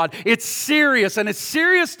from God. It's serious, and it's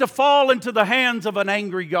serious to fall into the hands of an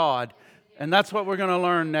angry God. And that's what we're going to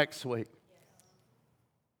learn next week.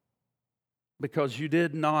 Because you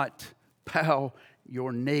did not bow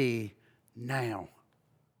your knee now.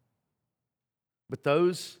 But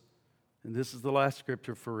those, and this is the last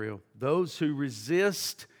scripture for real, those who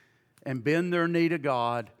resist and bend their knee to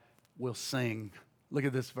God will sing. Look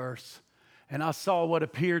at this verse. And I saw what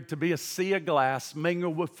appeared to be a sea of glass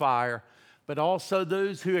mingled with fire, but also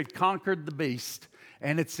those who had conquered the beast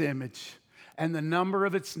and its image and the number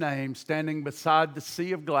of its name, standing beside the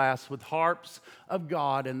sea of glass with harps of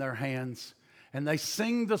God in their hands. And they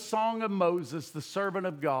sing the song of Moses, the servant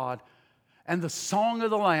of God, and the song of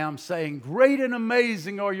the Lamb, saying, Great and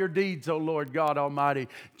amazing are your deeds, O Lord God Almighty.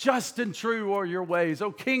 Just and true are your ways, O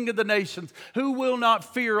King of the nations. Who will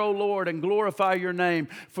not fear, O Lord, and glorify your name?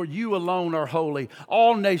 For you alone are holy.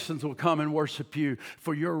 All nations will come and worship you,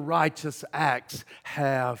 for your righteous acts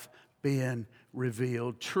have been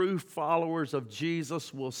revealed. True followers of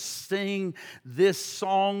Jesus will sing this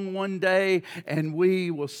song one day, and we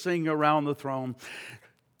will sing around the throne.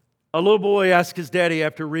 A little boy asked his daddy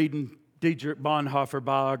after reading Dietrich Bonhoeffer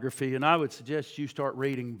biography, and I would suggest you start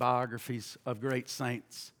reading biographies of great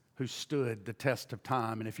saints who stood the test of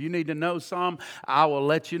time. And if you need to know some, I will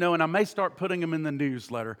let you know. And I may start putting them in the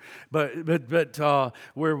newsletter, but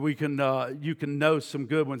where we can you can know some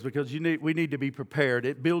good ones, because we need to be prepared.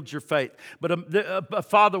 It builds your faith. But a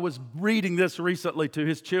father was reading this recently to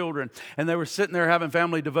his children, and they were sitting there having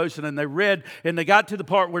family devotion, and they read, and they got to the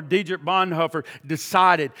part where Dietrich Bonhoeffer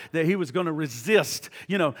decided that he was going to resist,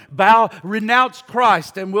 renounce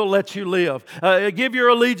Christ, and we'll let you live. Give your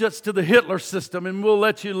allegiance to the Hitler system, and we'll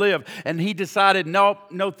let you live. And he decided, no,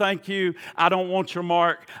 thank you. I don't want your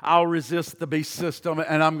mark. I'll resist the beast system,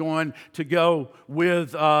 and I'm going to go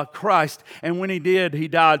with Christ. And when he did, he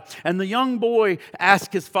died. And the young boy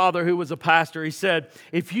asked his father, who was a pastor, he said,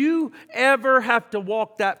 if you ever have to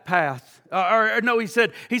walk that path,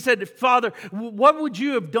 he said, Father, what would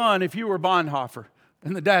you have done if you were Bonhoeffer?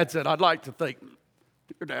 And the dad said, I'd like to think,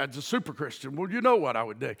 your dad's a super Christian. Well, you know what I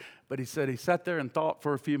would do. But he said he sat there and thought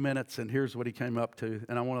for a few minutes, and here's what he came up to.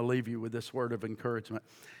 And I want to leave you with this word of encouragement.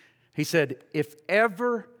 He said, if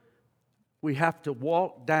ever we have to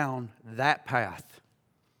walk down that path,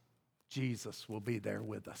 Jesus will be there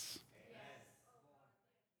with us.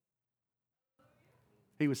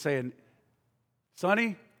 He was saying,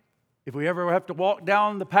 Sonny, if we ever have to walk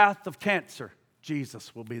down the path of cancer,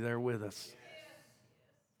 Jesus will be there with us.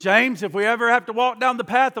 James, if we ever have to walk down the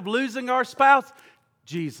path of losing our spouse,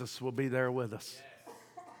 Jesus will be there with us.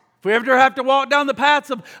 If we ever have to walk down the paths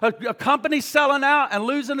of a company selling out and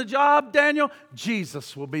losing a job, Daniel,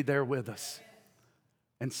 Jesus will be there with us.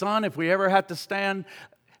 And son, if we ever have to stand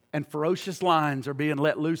and ferocious lions are being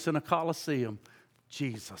let loose in a coliseum,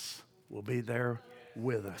 Jesus will be there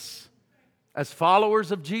with us. As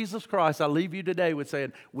followers of Jesus Christ, I leave you today with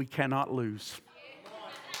saying, we cannot lose.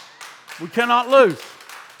 We cannot lose.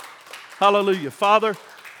 Hallelujah. Father,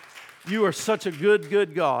 you are such a good,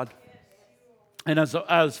 good God. And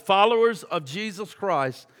as followers of Jesus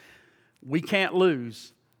Christ, we can't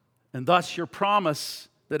lose. And thus your promise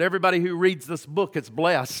that everybody who reads this book is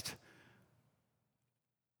blessed.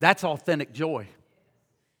 That's authentic joy.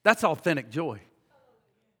 That's authentic joy.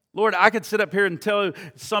 Lord, I could sit up here and tell you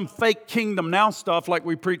some fake kingdom now stuff like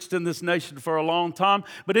we preached in this nation for a long time,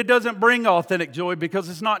 but it doesn't bring authentic joy because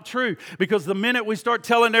it's not true. Because the minute we start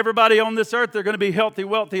telling everybody on this earth they're going to be healthy,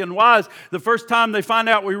 wealthy, and wise, the first time they find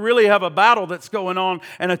out we really have a battle that's going on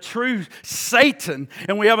and a true Satan,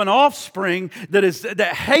 and we have an offspring that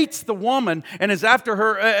hates the woman and is after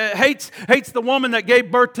her, hates the woman that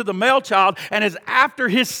gave birth to the male child and is after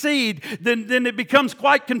his seed, then it becomes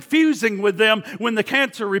quite confusing with them when the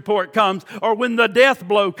cancer report comes or when the death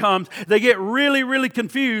blow comes. They get really, really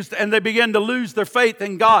confused and they begin to lose their faith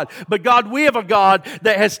in God. But God, we have a God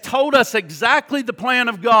that has told us exactly the plan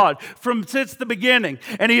of God since the beginning.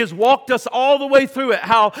 And He has walked us all the way through it.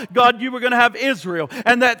 How, God, you were going to have Israel,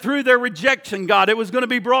 and that through their rejection, God, it was going to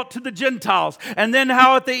be brought to the Gentiles. And then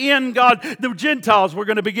how at the end, God, the Gentiles were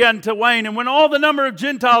going to begin to wane. And when all the number of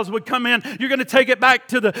Gentiles would come in, you're going to take it back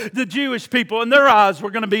to the Jewish people, and their eyes were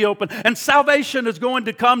going to be open. And salvation is going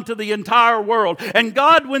to come. come to the entire world. And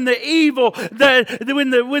God, when the evil,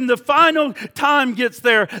 when the final time gets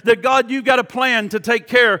there, that God, you got a plan to take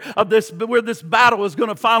care of this, where this battle is going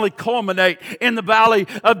to finally culminate in the valley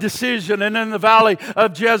of decision and in the valley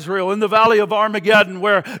of Jezreel, in the valley of Armageddon,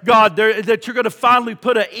 where God, that you're going to finally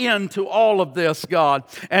put an end to all of this, God.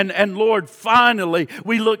 And Lord, finally,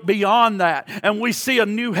 we look beyond that and we see a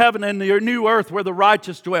new heaven and a new earth where the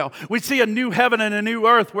righteous dwell. We see a new heaven and a new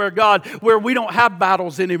earth where, God, where we don't have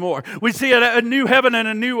battles anymore. We see a new heaven and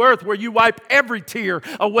a new earth where you wipe every tear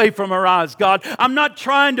away from our eyes, God. I'm not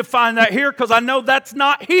trying to find that here because I know that's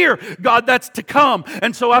not here, God, that's to come.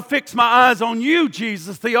 And so I fix my eyes on you,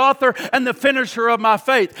 Jesus, the author and the finisher of my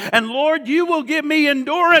faith. And Lord, you will give me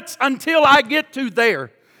endurance until I get to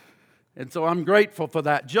there. And so I'm grateful for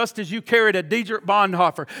that. Just as you carried a Dietrich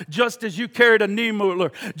Bonhoeffer, just as you carried a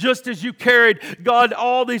Niemöller, just as you carried, God,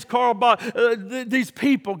 all these these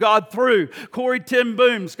people, God, through. Corrie ten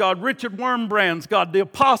Booms, God, Richard Wurmbrands, God, the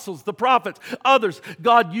apostles, the prophets, others.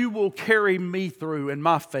 God, you will carry me through and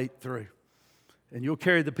my faith through. And you'll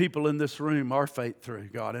carry the people in this room, our faith through,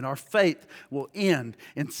 God. And our faith will end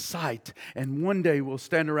in sight. And one day we'll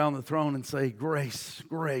stand around the throne and say, grace,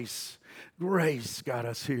 grace. Grace got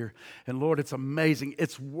us here. And Lord, it's amazing.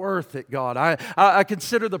 It's worth it, God. I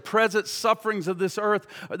consider the present sufferings of this earth,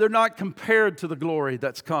 they're not compared to the glory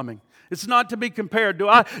that's coming. It's not to be compared. Do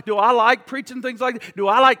I like preaching things like that? Do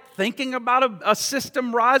I like thinking about a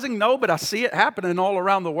system rising? No, but I see it happening all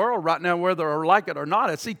around the world right now, whether I like it or not.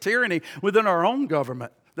 I see tyranny within our own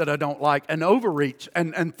government that I don't like, and overreach,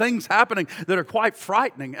 and things happening that are quite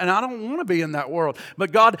frightening, and I don't want to be in that world.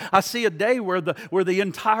 But God, I see a day where the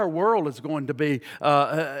entire world is going to be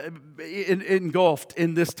engulfed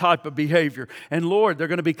in this type of behavior. And Lord, they're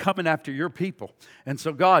going to be coming after your people. And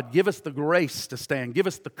so God, give us the grace to stand, give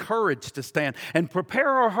us the courage to stand, and prepare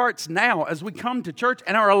our hearts now as we come to church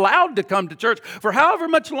and are allowed to come to church. For however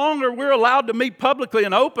much longer we're allowed to meet publicly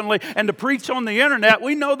and openly and to preach on the internet,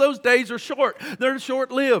 we know those days are short. They're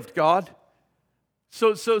short-lived, God.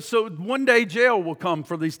 So one day jail will come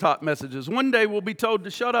for these top messages. One day we'll be told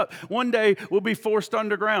to shut up. One day we'll be forced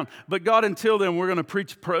underground. But God, until then, we're going to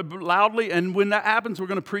preach loudly. And when that happens, we're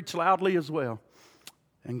going to preach loudly as well.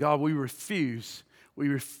 And God, we refuse,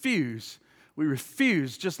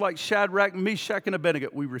 just like Shadrach, Meshach, and Abednego,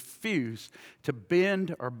 we refuse to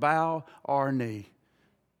bend or bow our knee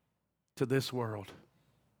to this world.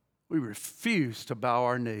 We refuse to bow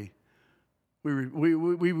our knee. We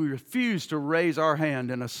refuse to raise our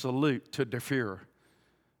hand in a salute to the Führer.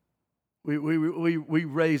 We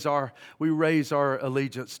raise our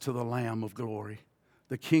allegiance to the Lamb of glory,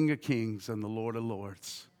 the King of kings and the Lord of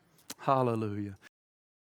lords. Hallelujah.